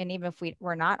phone, and even if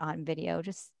we're not on video,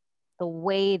 just the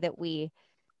way that we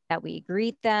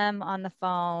greet them on the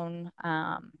phone,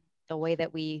 the way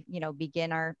that we, you know,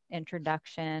 begin our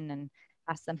introduction and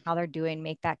ask them how they're doing,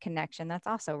 make that connection. That's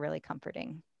also really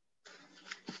comforting.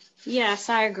 Yes,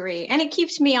 I agree. And it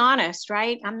keeps me honest,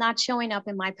 right? I'm not showing up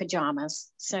in my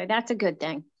pajamas. So that's a good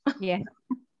thing. Yeah.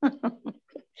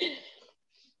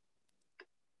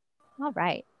 All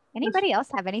right. Anybody else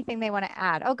have anything they want to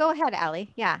add? Oh, go ahead,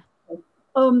 Ellie. Yeah.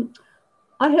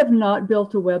 I have not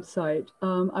built a website.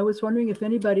 I was wondering if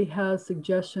anybody has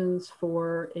suggestions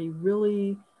for a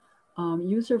really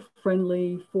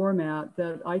user-friendly format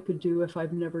that I could do if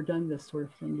I've never done this sort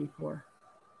of thing before.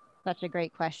 Such a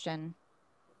great question.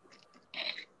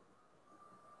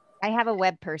 I have a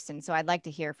web person, so I'd like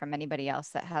to hear from anybody else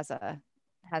that has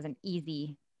an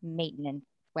easy maintenance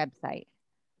website.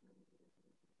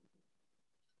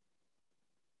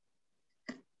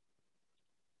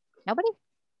 Nobody?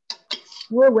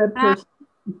 We're a web person.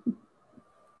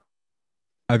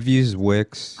 I've used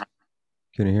Wix.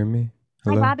 Can you hear me?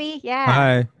 Hello? Hi, Bobby. Yeah.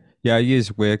 Hi. Yeah, I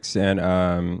use Wix, and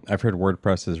I've heard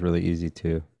WordPress is really easy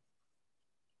too.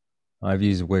 I've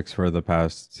used Wix for the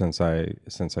past since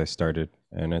I started,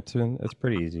 and it's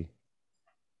pretty easy.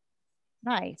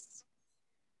 Nice.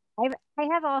 I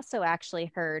have also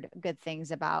actually heard good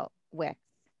things about Wix.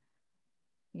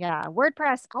 Yeah,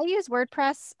 WordPress. I use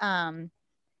WordPress,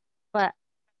 but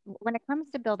when it comes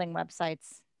to building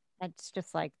websites, it's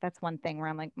just like that's one thing where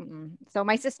I'm like, mm-mm. So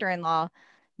my sister-in-law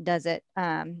does it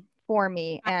for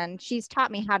me, and she's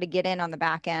taught me how to get in on the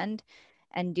back end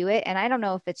and do it. And I don't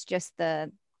know if it's just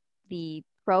the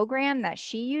program that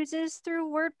she uses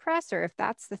through WordPress, or if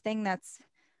that's the thing that's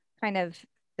kind of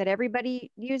that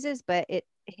everybody uses, but it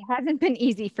hasn't been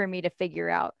easy for me to figure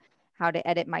out how to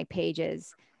edit my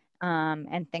pages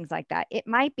and things like that. It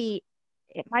might be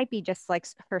just like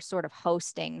her sort of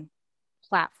hosting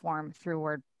platform through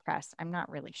WordPress. I'm not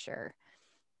really sure.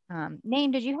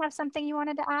 Naeem, did you have something you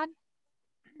wanted to add?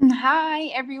 Hi,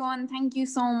 everyone. Thank you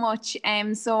so much.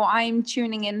 So I'm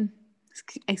tuning in,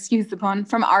 excuse the pun,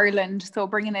 from Ireland. So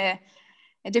bringing a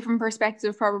different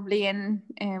perspective probably in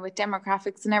with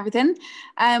demographics and everything.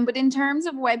 But in terms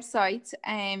of websites,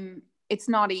 it's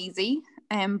not easy.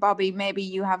 Bobby, maybe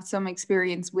you have some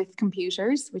experience with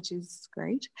computers, which is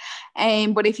great.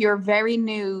 But if you're very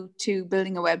new to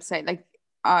building a website, like,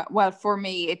 well, for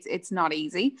me, it's not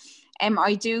easy.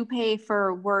 I do pay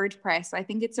for WordPress. I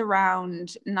think it's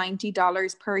around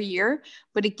 $90 per year,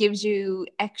 but it gives you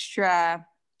extra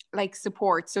like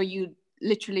support. So you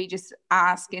literally just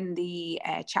ask in the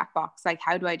chat box, like,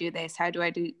 how do I do this? How do I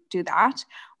do that?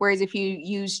 Whereas if you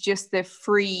use just the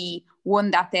free one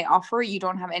that they offer, you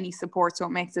don't have any support. So it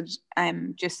makes it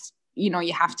just,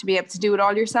 you have to be able to do it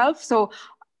all yourself. So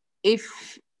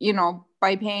if,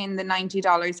 by paying the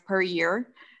 $90 per year,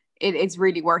 it's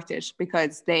really worth it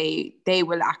because they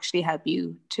will actually help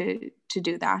you to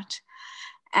do that.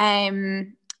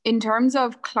 In terms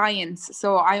of clients,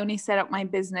 so I only set up my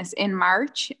business in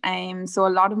March. So a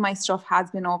lot of my stuff has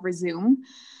been over Zoom.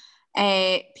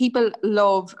 People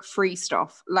love free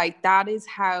stuff. Like that is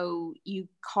how you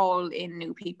call in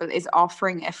new people, is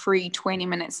offering a free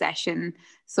 20-minute session.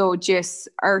 So just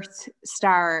Earth,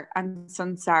 Star and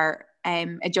Sun Star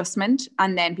adjustment,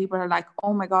 and then people are like,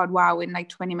 oh my god, wow, in like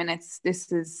 20 minutes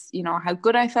this is how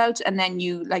good I felt, and then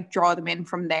you like draw them in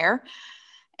from there.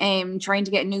 Trying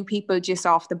to get new people just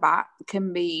off the bat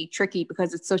can be tricky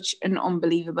because it's such an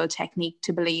unbelievable technique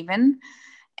to believe in.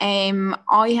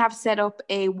 I have set up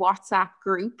a WhatsApp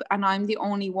group, and I'm the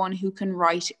only one who can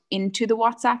write into the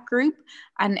WhatsApp group,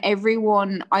 and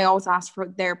everyone, I always ask for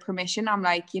their permission. I'm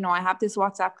like, I have this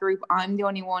WhatsApp group, I'm the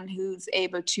only one who's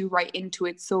able to write into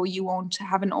it, so you won't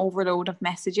have an overload of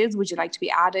messages. Would you like to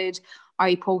be added?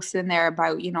 I post in there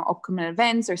about upcoming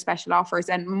events or special offers,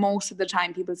 and most of the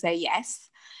time people say yes.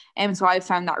 So I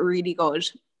found that really good,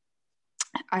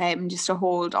 just to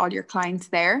hold all your clients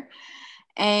there.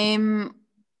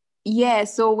 Yeah,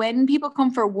 so when people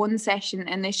come for one session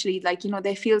initially, like,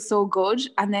 they feel so good,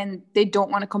 and then they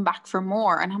don't want to come back for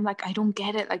more. And I'm like, I don't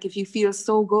get it. Like, if you feel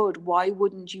so good, why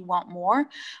wouldn't you want more?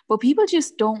 But people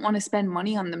just don't want to spend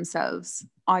money on themselves,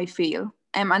 I feel.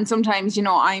 And sometimes,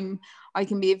 I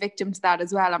can be a victim to that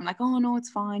as well. I'm like, oh no, it's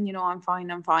fine. I'm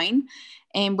fine.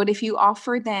 But if you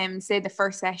offer them, say, the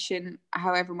first session,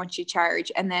 however much you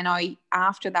charge, and then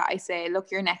after that, I say, look,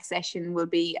 your next session will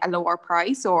be a lower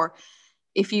price, or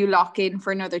if you lock in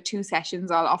for another 2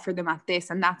 sessions, I'll offer them at this.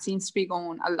 And that seems to be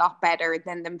going a lot better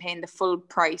than them paying the full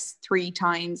price 3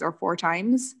 times or 4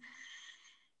 times.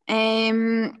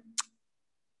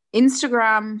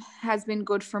 Instagram has been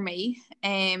good for me.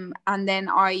 And then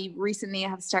I recently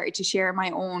have started to share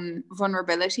my own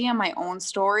vulnerability and my own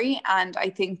story. And I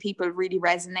think people really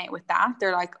resonate with that.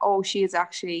 They're like, oh, she is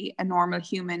actually a normal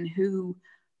human who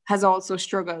has also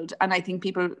struggled. And I think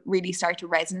people really start to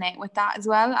resonate with that as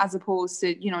well, as opposed to,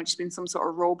 you know, just being some sort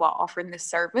of robot offering this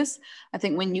service. I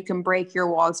think when you can break your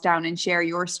walls down and share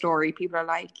your story, people are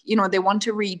like, you know, they want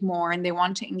to read more and they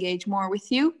want to engage more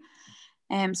with you.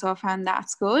 So I found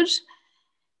that's good.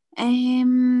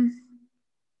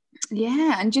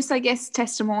 Yeah, and just, I guess,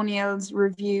 testimonials,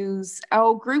 reviews.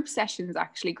 Oh, group sessions,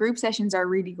 actually. Group sessions are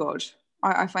really good.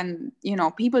 I find, you know,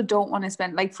 people don't want to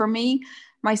spend, like for me,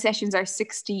 my sessions are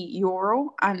 €60,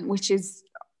 and which is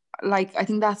like, I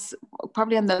think that's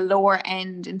probably on the lower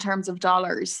end in terms of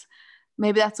dollars.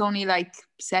 Maybe that's only like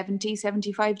 $70,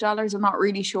 $75. I'm not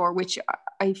really sure, which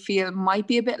I feel might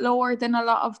be a bit lower than a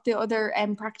lot of the other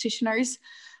practitioners.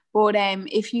 But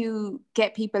if you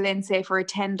get people in, say, for a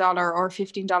 $10 or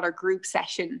 $15 group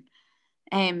session,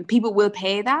 people will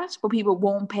pay that, but people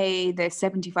won't pay the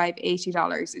 $75,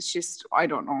 $80. It's just, I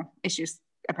don't know. It's just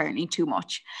apparently too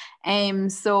much.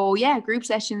 So yeah, group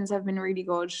sessions have been really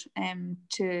good. And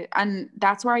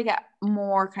that's where I get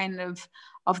more kind of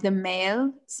the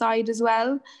male side as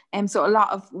well. So a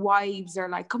lot of wives are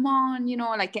like, come on, you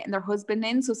know, like getting their husband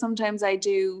in. So sometimes I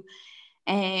do,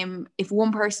 if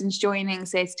one person's joining,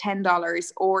 say it's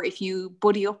 $10, or if you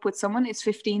buddy up with someone, it's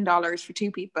 $15 for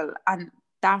two people. And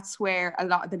that's where a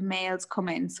lot of the males come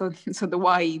in. So the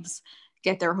wives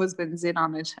get their husbands in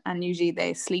on it, and usually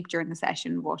they sleep during the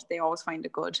session, but they always find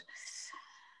it good.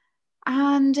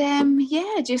 And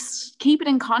yeah, just keeping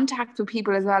in contact with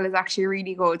people as well is actually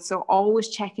really good. So always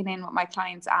checking in with my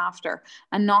clients after,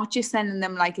 and not just sending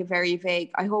them like a very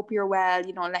vague, I hope you're well,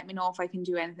 you know, let me know if I can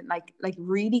do anything. Like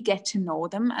really get to know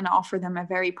them and offer them a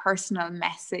very personal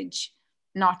message,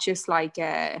 not just like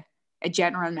a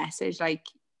general message. Like,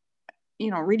 you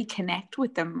know, really connect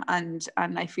with them. And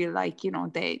I feel like, you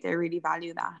know, they really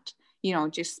value that, you know,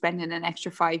 just spending an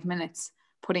extra 5 minutes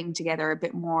putting together a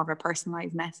bit more of a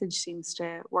personalized message seems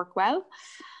to work well.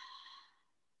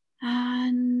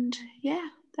 And yeah,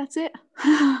 that's it.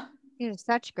 You have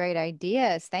such great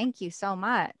ideas. Thank you so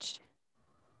much.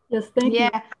 Yes, thank you.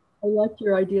 I liked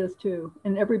your ideas too,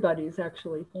 and everybody's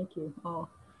actually. Thank you all.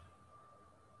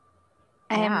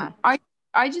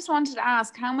 I just wanted to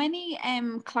ask, how many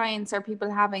clients are people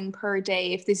having per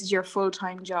day, if this is your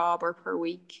full-time job, or per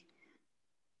week?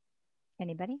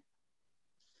 Anybody?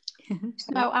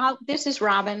 So this is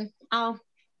Robin.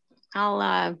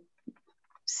 I'll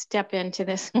step into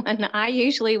this one. I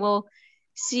usually will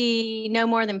see no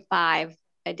more than 5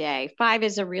 a day. 5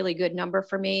 is a really good number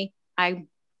for me.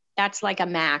 That's like a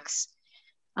max.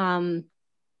 But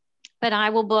I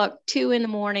will book 2 in the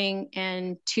morning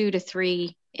and 2 to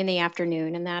 3 in the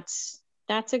afternoon, and that's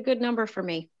a good number for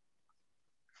me.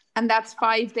 And that's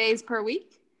 5 days per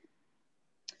week?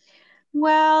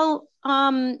 Well,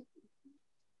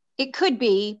 it could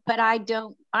be, but I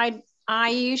don't. I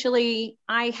usually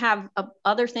have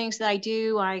other things that I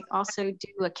do. I also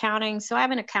do accounting. So I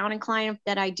have an accounting client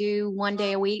that I do 1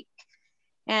 day a week.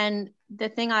 And the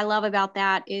thing I love about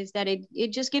that is that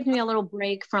it just gives me a little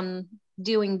break from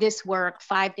doing this work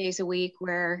 5 days a week,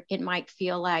 where it might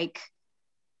feel like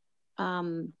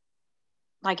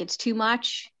it's too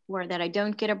much, or that I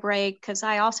don't get a break. Because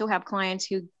I also have clients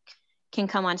who can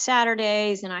come on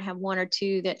Saturdays, and I have 1 or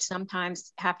 2 that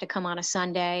sometimes have to come on a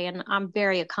Sunday, and I'm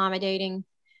very accommodating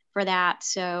for that.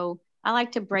 So I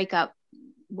like to break up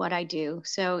what I do.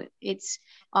 So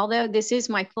although this is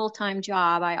my full-time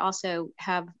job, I also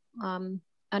have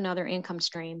another income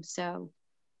stream. So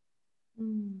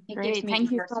great.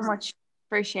 Thank you so much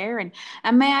for sharing.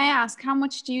 And may I ask, how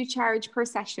much do you charge per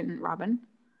session, Robin?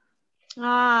 The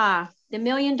 $1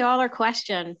 million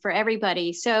question for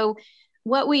everybody. So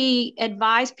what we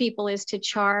advise people is to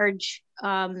charge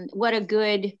what a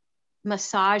good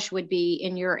massage would be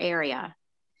in your area.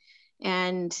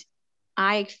 And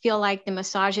I feel like the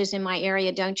massages in my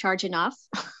area don't charge enough.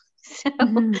 So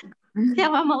I'm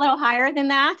a little higher than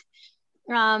that.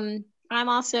 I'm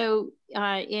also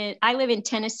I live in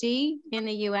Tennessee in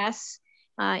the US,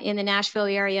 in the Nashville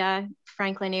area,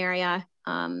 Franklin area.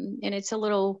 And it's a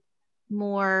little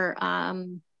more,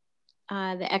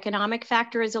 the economic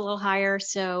factor is a little higher.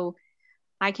 So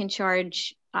I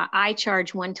charge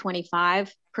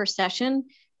 $125 per session,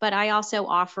 but I also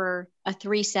offer a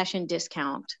 3-session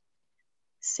discount.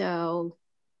 So,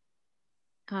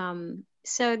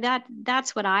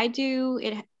 that's what I do.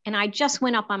 And I just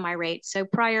went up on my rate. So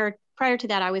prior to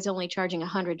that, I was only charging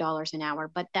 $100 an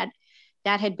hour, but that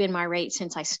had been my rate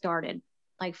since I started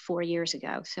like 4 years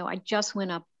ago. So I just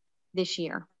went up this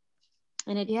year,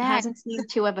 and it hasn't seemed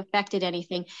to have affected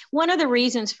anything. One of the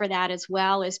reasons for that as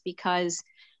well is because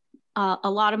a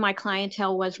lot of my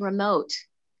clientele was remote.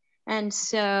 And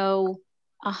so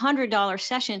 $100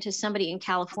 session to somebody in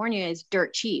California is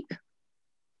dirt cheap.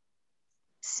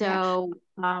 So,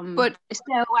 but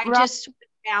I just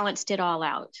balanced it all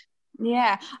out.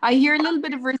 Yeah, I hear a little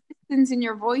bit of resistance in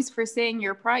your voice for saying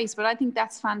your price, but I think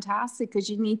that's fantastic because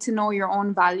you need to know your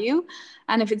own value.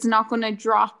 And if it's not going to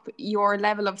drop your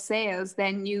level of sales,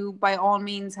 then you by all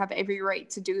means have every right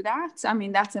to do that. I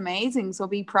mean, that's amazing. So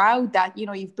be proud that, you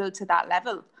know, you've built to that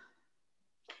level.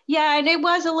 Yeah, and it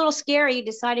was a little scary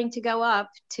deciding to go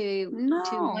up to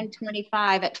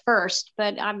 125 at first,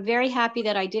 but I'm very happy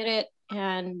that I did it.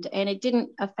 And it didn't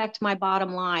affect my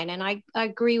bottom line. And I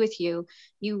agree with you.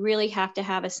 You really have to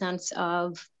have a sense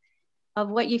of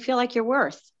what you feel like you're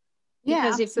worth.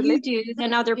 Because if you do,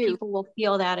 then other people will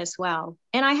feel that as well.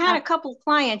 And I had a couple of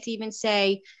clients even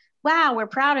say, wow, we're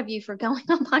proud of you for going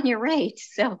up on your rate.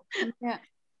 So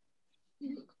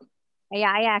yeah,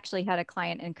 I actually had a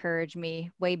client encourage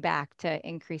me way back to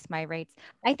increase my rates.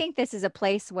 I think this is a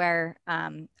place where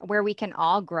we can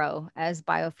all grow as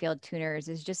biofield tuners,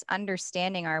 is just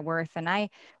understanding our worth. And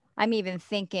I'm even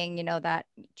thinking, you know, that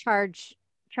charge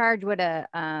what a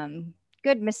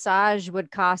good massage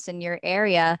would cost in your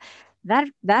area.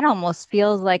 That almost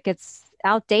feels like it's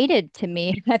outdated to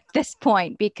me at this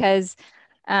point, because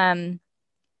you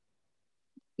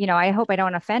know, I hope I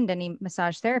don't offend any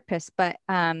massage therapists, but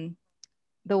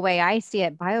the way I see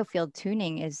it, biofield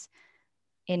tuning is,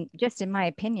 in my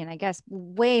opinion, I guess,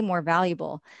 way more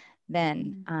valuable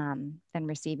than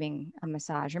receiving a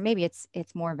massage. Or maybe it's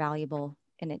more valuable,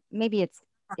 and maybe it's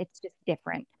just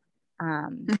different.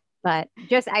 But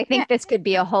just, I think this could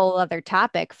be a whole other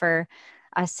topic for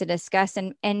us to discuss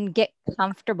and get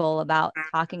comfortable about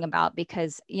talking about,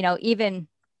 because, you know, even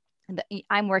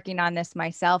I'm working on this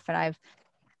myself, and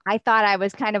I thought I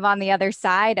was kind of on the other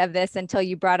side of this until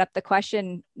you brought up the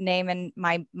question name, and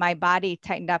my body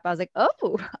tightened up. I was like,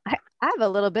 oh, I have a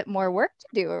little bit more work to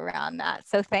do around that.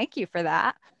 So thank you for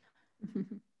that.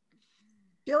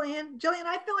 Jillian,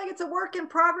 I feel like it's a work in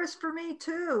progress for me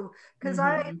too, because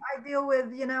I deal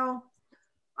with, you know,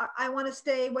 I want to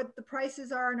stay what the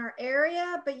prices are in our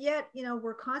area, but yet, you know,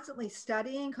 we're constantly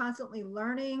studying, constantly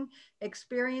learning,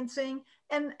 experiencing,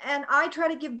 and I try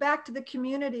to give back to the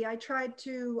community. I try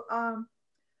to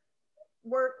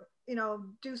work, you know,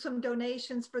 do some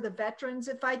donations for the veterans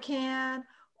if I can,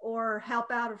 or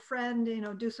help out a friend, you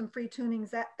know, do some free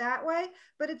tunings that way.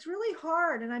 But it's really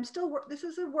hard, and I'm still, this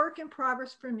is a work in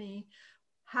progress for me.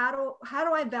 How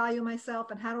do I value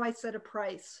myself, and how do I set a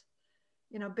price,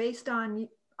 you know, based on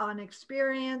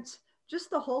experience, just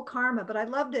the whole karma. But I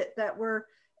loved it that we're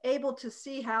able to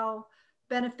see how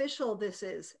beneficial this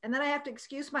is. And then I have to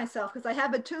excuse myself because I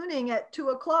have a tuning at 2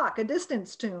 o'clock, a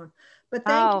distance tune. But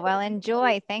thank you. Well,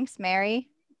 enjoy. Thanks, Mary.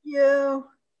 Thank you.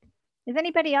 Does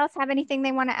anybody else have anything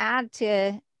they want to add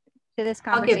to this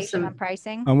conversation on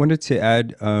pricing? I wanted to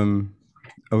add,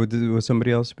 was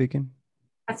somebody else speaking?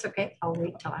 That's okay. I'll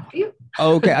wait till after you.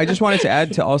 Oh, okay. I just wanted to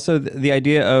add to also the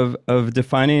idea of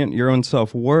defining your own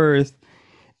self-worth.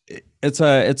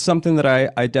 It's something that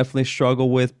I definitely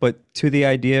struggle with, but to the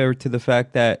idea, or to the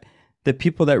fact that the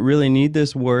people that really need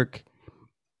this work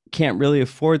can't really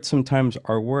afford sometimes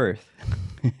our worth,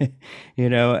 you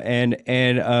know,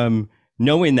 and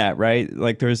knowing that, right?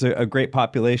 Like there's a great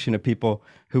population of people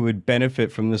who would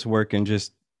benefit from this work and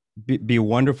just be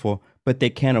wonderful, but they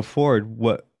can't afford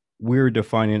what we're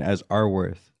defining as our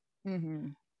worth.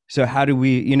 So how do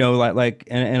we, you know,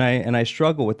 and I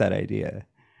struggle with that idea,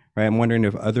 right? I'm wondering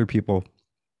if other people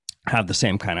have the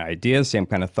same kind of ideas, same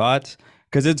kind of thoughts,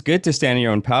 because it's good to stand in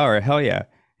your own power. Hell yeah.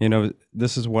 You know,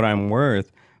 this is what I'm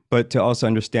worth, but to also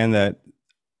understand that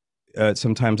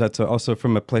sometimes that's also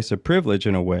from a place of privilege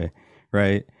in a way,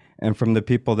 right? And from the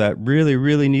people that really,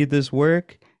 really need this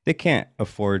work, they can't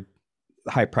afford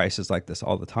high prices like this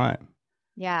all the time.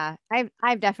 Yeah,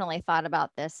 I've definitely thought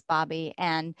about this, Bobby.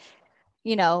 And,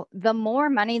 you know, the more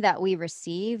money that we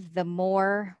receive, the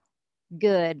more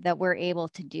good that we're able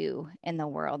to do in the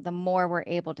world, the more we're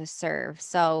able to serve.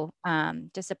 So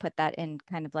just to put that in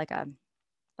kind of like a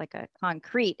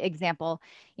concrete example,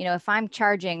 you know, if I'm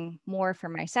charging more for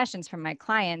my sessions from my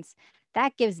clients,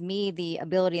 that gives me the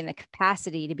ability and the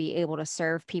capacity to be able to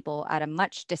serve people at a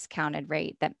much discounted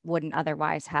rate that wouldn't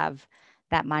otherwise have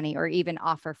that money, or even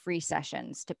offer free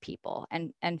sessions to people,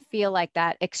 and feel like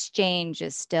that exchange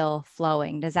is still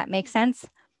flowing. Does that make sense?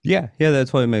 Yeah, that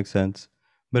totally makes sense.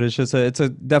 But it's just it's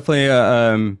definitely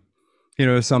you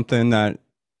know, something that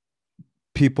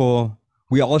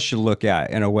we all should look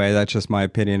at in a way. That's just my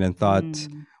opinion and thoughts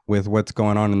with what's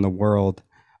going on in the world,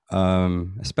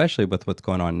 especially with what's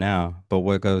going on now, but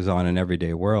what goes on in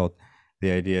everyday world.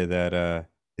 The idea that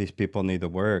these people need the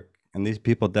work, and these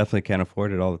people definitely can't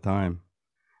afford it all the time.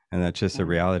 and that's just a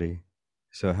reality.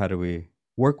 So how do we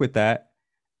work with that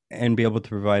and be able to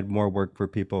provide more work for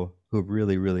people who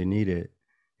really, really need it?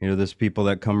 You know, there's people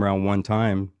that come around one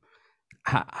time.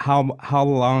 How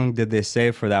long did they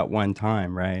save for that one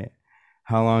time, right?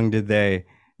 How long did they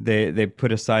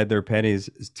put aside their pennies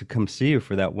to come see you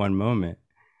for that one moment?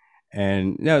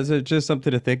 And yeah, so just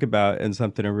something to think about and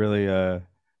something to really,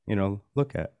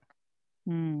 look at.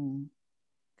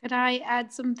 Could I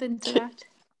add something to that?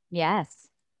 Yes.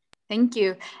 Thank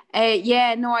you.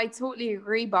 Yeah, no, I totally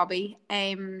agree, Bobby.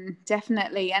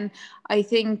 Definitely. And I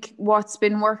think what's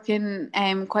been working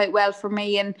quite well for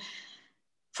me and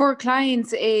for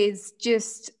clients is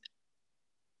just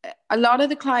a lot of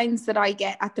the clients that I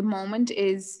get at the moment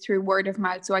is through word of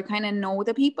mouth. So I kind of know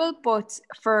the people, but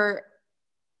for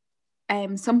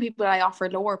some people I offer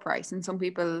lower price and some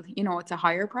people, it's a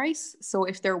higher price. So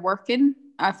if they're working,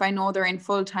 if I know they're in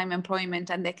full-time employment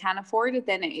and they can afford it,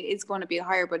 then it's going to be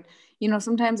higher. But,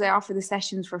 sometimes I offer the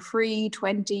sessions for free,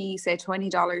 $20,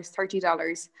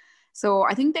 $30. So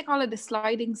I think they call it a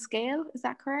sliding scale. Is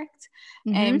that correct?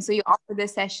 So you offer the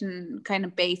session kind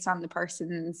of based on the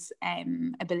person's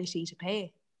ability to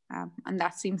pay. And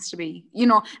that seems to be,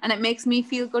 and it makes me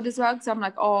feel good as well. Because I'm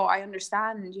like, oh, I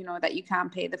understand, that you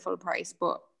can't pay the full price,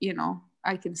 but,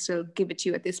 I can still give it to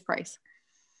you at this price.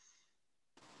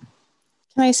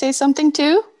 Can I say something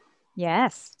too?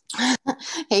 Yes.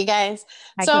 Hey guys.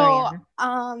 Hi, so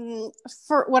Gloriana.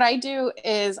 For what I do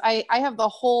is I have the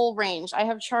whole range. I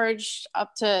have charged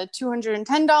up to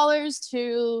 $210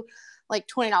 to like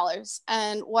 $20.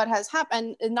 And what has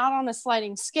happened, not on a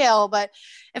sliding scale, but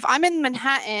if I'm in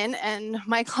Manhattan and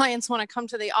my clients want to come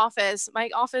to the office,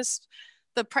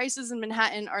 the prices in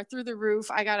Manhattan are through the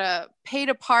roof. I gotta pay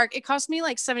to park. It costs me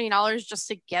like $70 just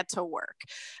to get to work.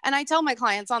 And I tell my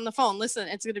clients on the phone, listen,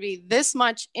 it's gonna be this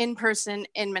much in person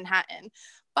in Manhattan.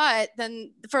 But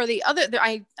then for the other,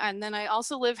 I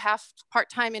also live half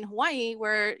part-time in Hawaii,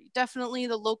 where definitely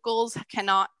the locals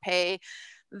cannot pay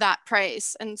that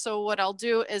price. And so what I'll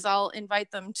do is I'll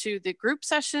invite them to the group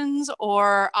sessions,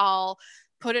 or I'll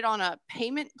put it on a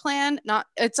payment plan.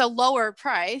 It's a lower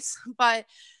price, but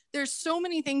there's so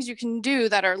many things you can do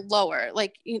that are lower.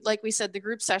 Like we said, the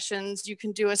group sessions, you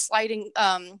can do a sliding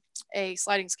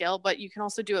scale, but you can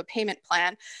also do a payment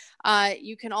plan.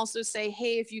 You can also say,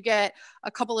 hey, if you get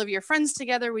a couple of your friends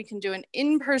together, we can do an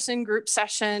in-person group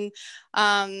session.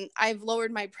 I've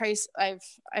lowered my price.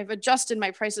 I've adjusted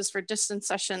my prices for distance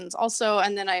sessions also.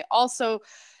 And then I also,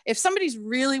 if somebody's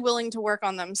really willing to work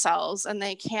on themselves and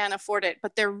they can't afford it,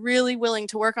 but they're really willing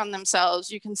to work on themselves,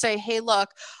 you can say, hey,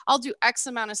 look, I'll do X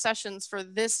amount of sessions for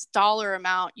this dollar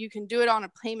amount. You can do it on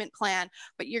a payment plan,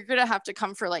 but you're going to have to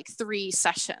come for like 3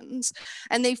 sessions.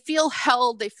 And they feel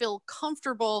held, they feel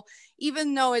comfortable,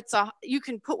 even though you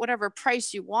can put whatever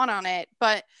price you want on it,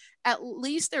 but at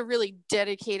least they're really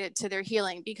dedicated to their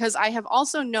healing. Because I have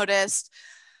also noticed,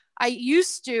 I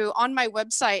used to on my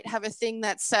website have a thing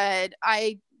that said,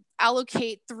 I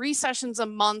allocate 3 sessions a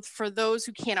month for those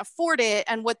who can't afford it.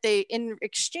 And in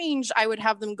exchange, I would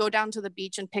have them go down to the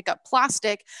beach and pick up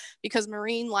plastic, because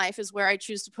marine life is where I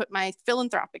choose to put my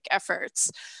philanthropic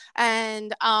efforts.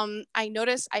 And I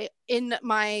noticed in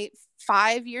my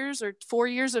 5 years or 4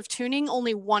 years of tuning,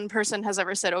 only one person has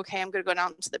ever said, okay, I'm going to go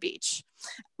down to the beach.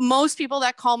 Most people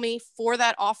that call me for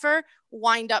that offer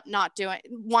wind up not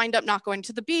going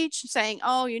to the beach, saying,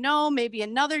 oh, maybe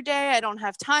another day, I don't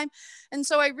have time. And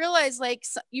so I realized, like,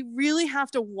 you really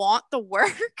have to want the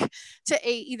work to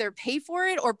either pay for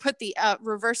it or put the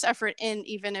reverse effort in,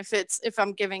 even if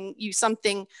I'm giving you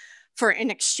something for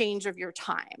an exchange of your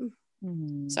time.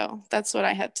 Mm-hmm. So that's what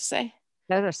I had to say.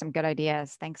 Those are some good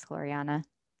ideas. Thanks, Gloriana.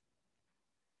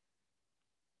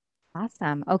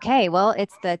 Awesome. Okay, well,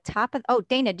 it's the top of,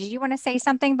 Dana, did you want to say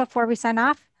something before we sign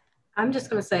off? I'm just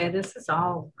going to say this is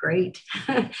all great.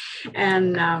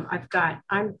 And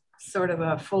I'm sort of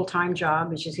a full-time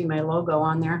job, as you see my logo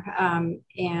on there.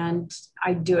 And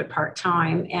I do it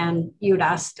part-time. And you'd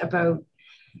asked about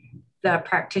the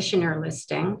practitioner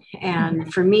listing.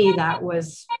 And for me, that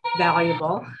was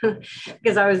valuable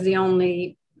because I was the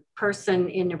only person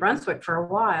in New Brunswick for a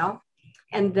while.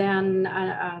 And then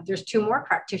there's 2 more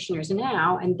practitioners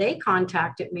now, and they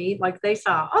contacted me, like they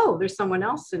saw, there's someone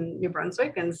else in New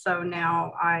Brunswick. And so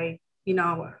now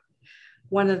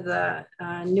one of the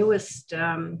newest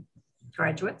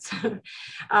graduates,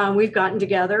 we've gotten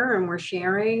together and we're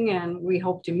sharing, and we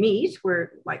hope to meet.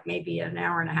 We're like maybe an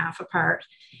hour and a half apart.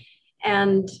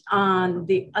 And on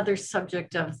the other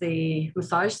subject of the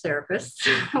massage therapist,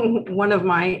 one of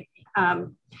my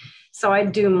So I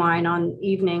do mine on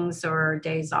evenings or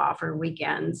days off or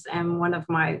weekends. And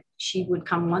she would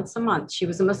come once a month. She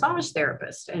was a massage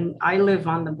therapist, and I live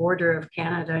on the border of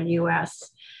Canada and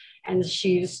US. And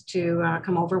she used to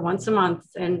come over once a month,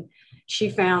 and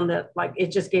she found that like it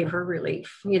just gave her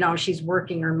relief. You know, she's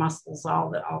working her muscles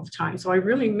all the time. So I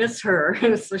really miss her.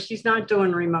 So she's not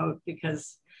doing remote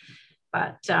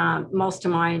but most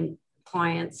of my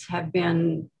clients have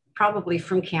been probably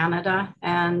from Canada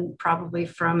and probably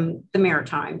from the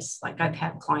Maritimes. Like I've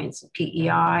had clients at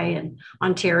PEI and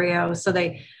Ontario. So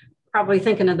they probably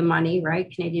thinking of the money,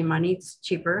 right? Canadian money, it's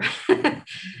cheaper.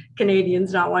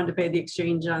 Canadians not wanting to pay the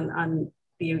exchange on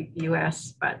the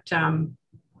US. But, and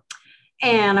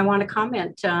I want to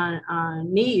comment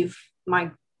on Neve.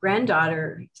 My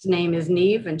granddaughter's name is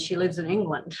Neve, and she lives in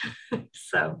England.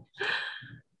 So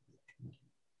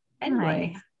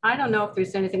anyway. Nice. I don't know if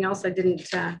there's anything else I didn't,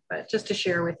 but just to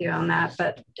share with you on that.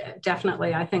 But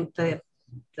definitely, I think the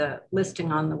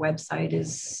listing on the website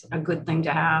is a good thing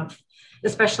to have,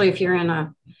 especially if you're in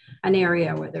an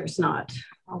area where there's not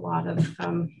a lot of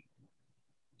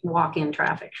walk-in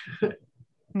traffic.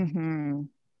 Mm-hmm.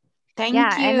 Thank you.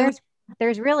 And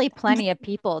there's really plenty of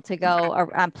people to go,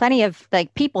 plenty of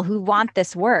like people who want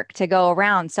this work to go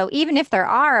around. So even if there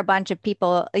are a bunch of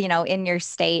people, you know, in your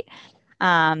state,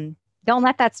 don't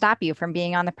let that stop you from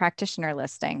being on the practitioner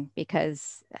listing,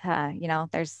 because, you know,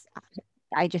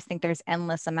 I just think there's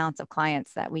endless amounts of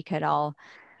clients that we could all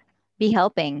be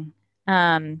helping.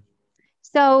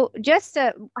 So just,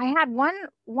 I had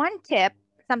one tip,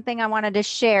 something I wanted to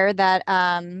share that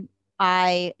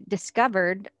I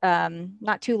discovered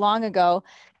not too long ago,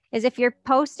 is if you're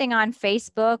posting on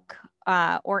Facebook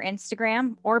or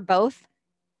Instagram or both,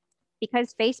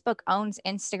 because Facebook owns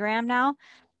Instagram now,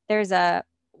 there's a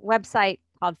website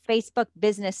called Facebook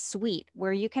Business Suite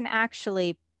where you can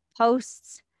actually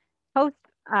create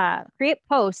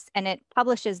posts, and it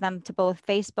publishes them to both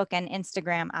Facebook and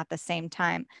Instagram at the same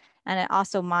time. And it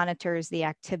also monitors the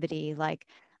activity, like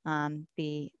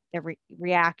the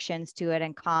reactions to it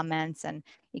and comments, and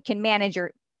you can manage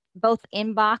your both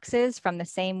inboxes from the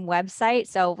same website.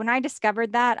 So when I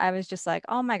discovered that, I was just like,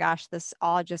 oh my gosh, this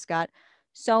all just got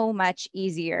so much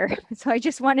easier. So I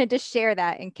just wanted to share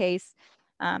that in case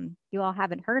you all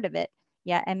haven't heard of it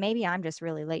yet. And maybe I'm just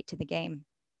really late to the game.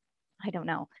 I don't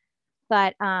know.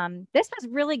 But this was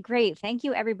really great. Thank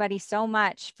you, everybody, so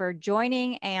much for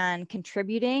joining and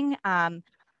contributing. I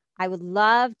would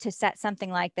love to set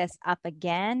something like this up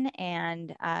again.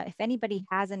 And if anybody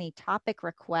has any topic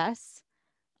requests,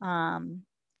 go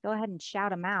ahead and shout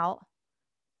them out.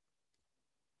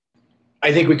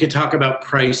 I think we could talk about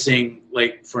pricing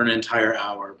like for an entire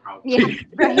hour, probably. Yeah,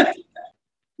 right.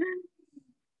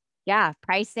 Yeah,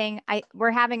 pricing.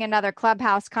 We're having another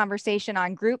Clubhouse conversation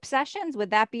on group sessions. Would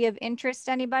that be of interest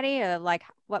to anybody? Like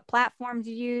what platforms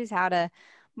you use, how to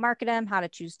market them, how to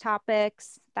choose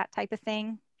topics, that type of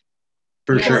thing?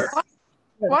 For sure.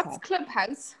 What's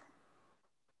Clubhouse?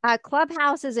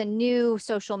 Clubhouse is a new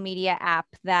social media app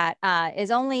that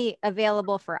is only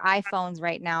available for iPhones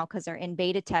right now because they're in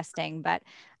beta testing. But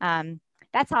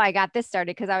that's how I got this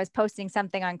started, because I was posting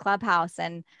something on Clubhouse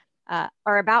and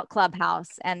or about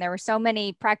Clubhouse, and there were so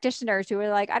many practitioners who were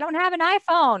like, I don't have an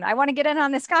iPhone, I want to get in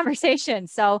on this conversation.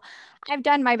 So I've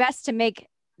done my best to make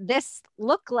this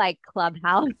look like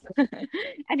Clubhouse.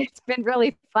 And it's been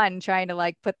really fun trying to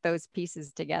like put those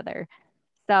pieces together.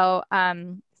 So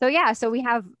so we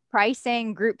have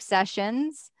pricing, group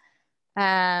sessions.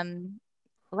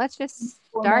 Let's just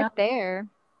start there.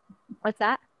 What's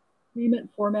that?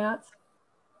 Payment formats.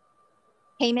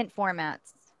 Payment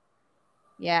formats.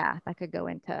 Yeah, that could go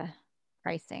into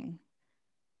pricing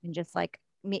and just like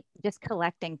just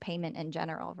collecting payment in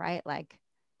general, right? Like,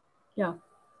 yeah.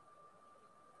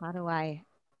 How do I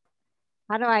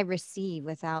receive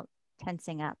without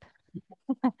tensing up?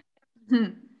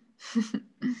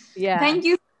 Yeah. Thank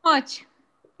you so much.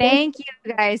 Thank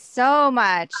you guys so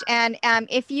much. And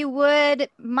if you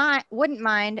wouldn't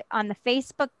mind, on the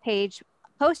Facebook page,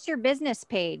 post your business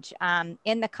page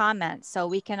in the comments so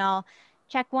we can all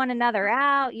check one another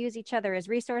out, use each other as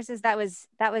resources. That was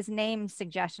Name's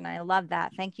suggestion. I love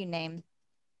that. Thank you, Name.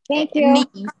 Thank you.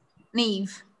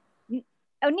 Neve.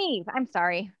 Oh, Neve. I'm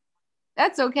sorry.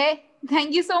 That's okay.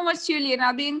 Thank you so much, Julian.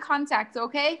 I'll be in contact,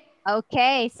 okay?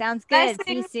 Okay. Sounds good.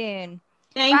 See you soon.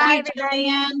 Thank you,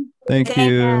 Julian. Thank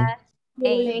you.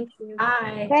 Thank you.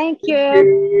 Bye. Thank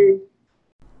you.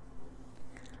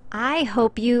 I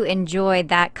hope you enjoyed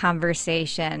that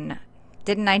conversation.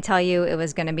 Didn't I tell you it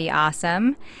was going to be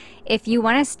awesome? If you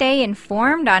want to stay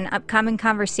informed on upcoming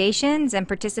conversations and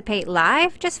participate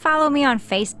live, just follow me on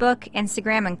Facebook,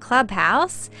 Instagram, and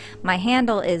Clubhouse. My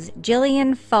handle is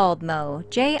Jillian Faldmo,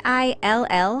 Jillian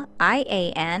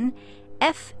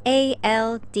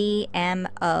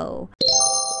Faldmo.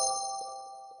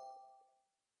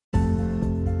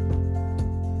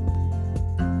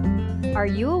 Are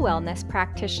you a wellness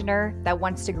practitioner that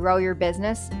wants to grow your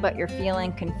business, but you're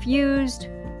feeling confused,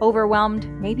 overwhelmed,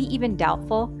 maybe even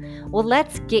doubtful? Well,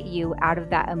 let's get you out of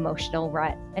that emotional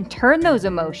rut and turn those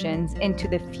emotions into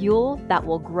the fuel that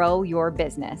will grow your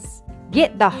business.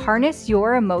 Get the Harness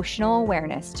Your Emotional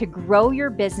Awareness to Grow Your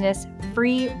Business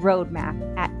free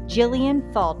roadmap at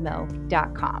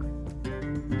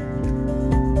JillianFaldmo.com.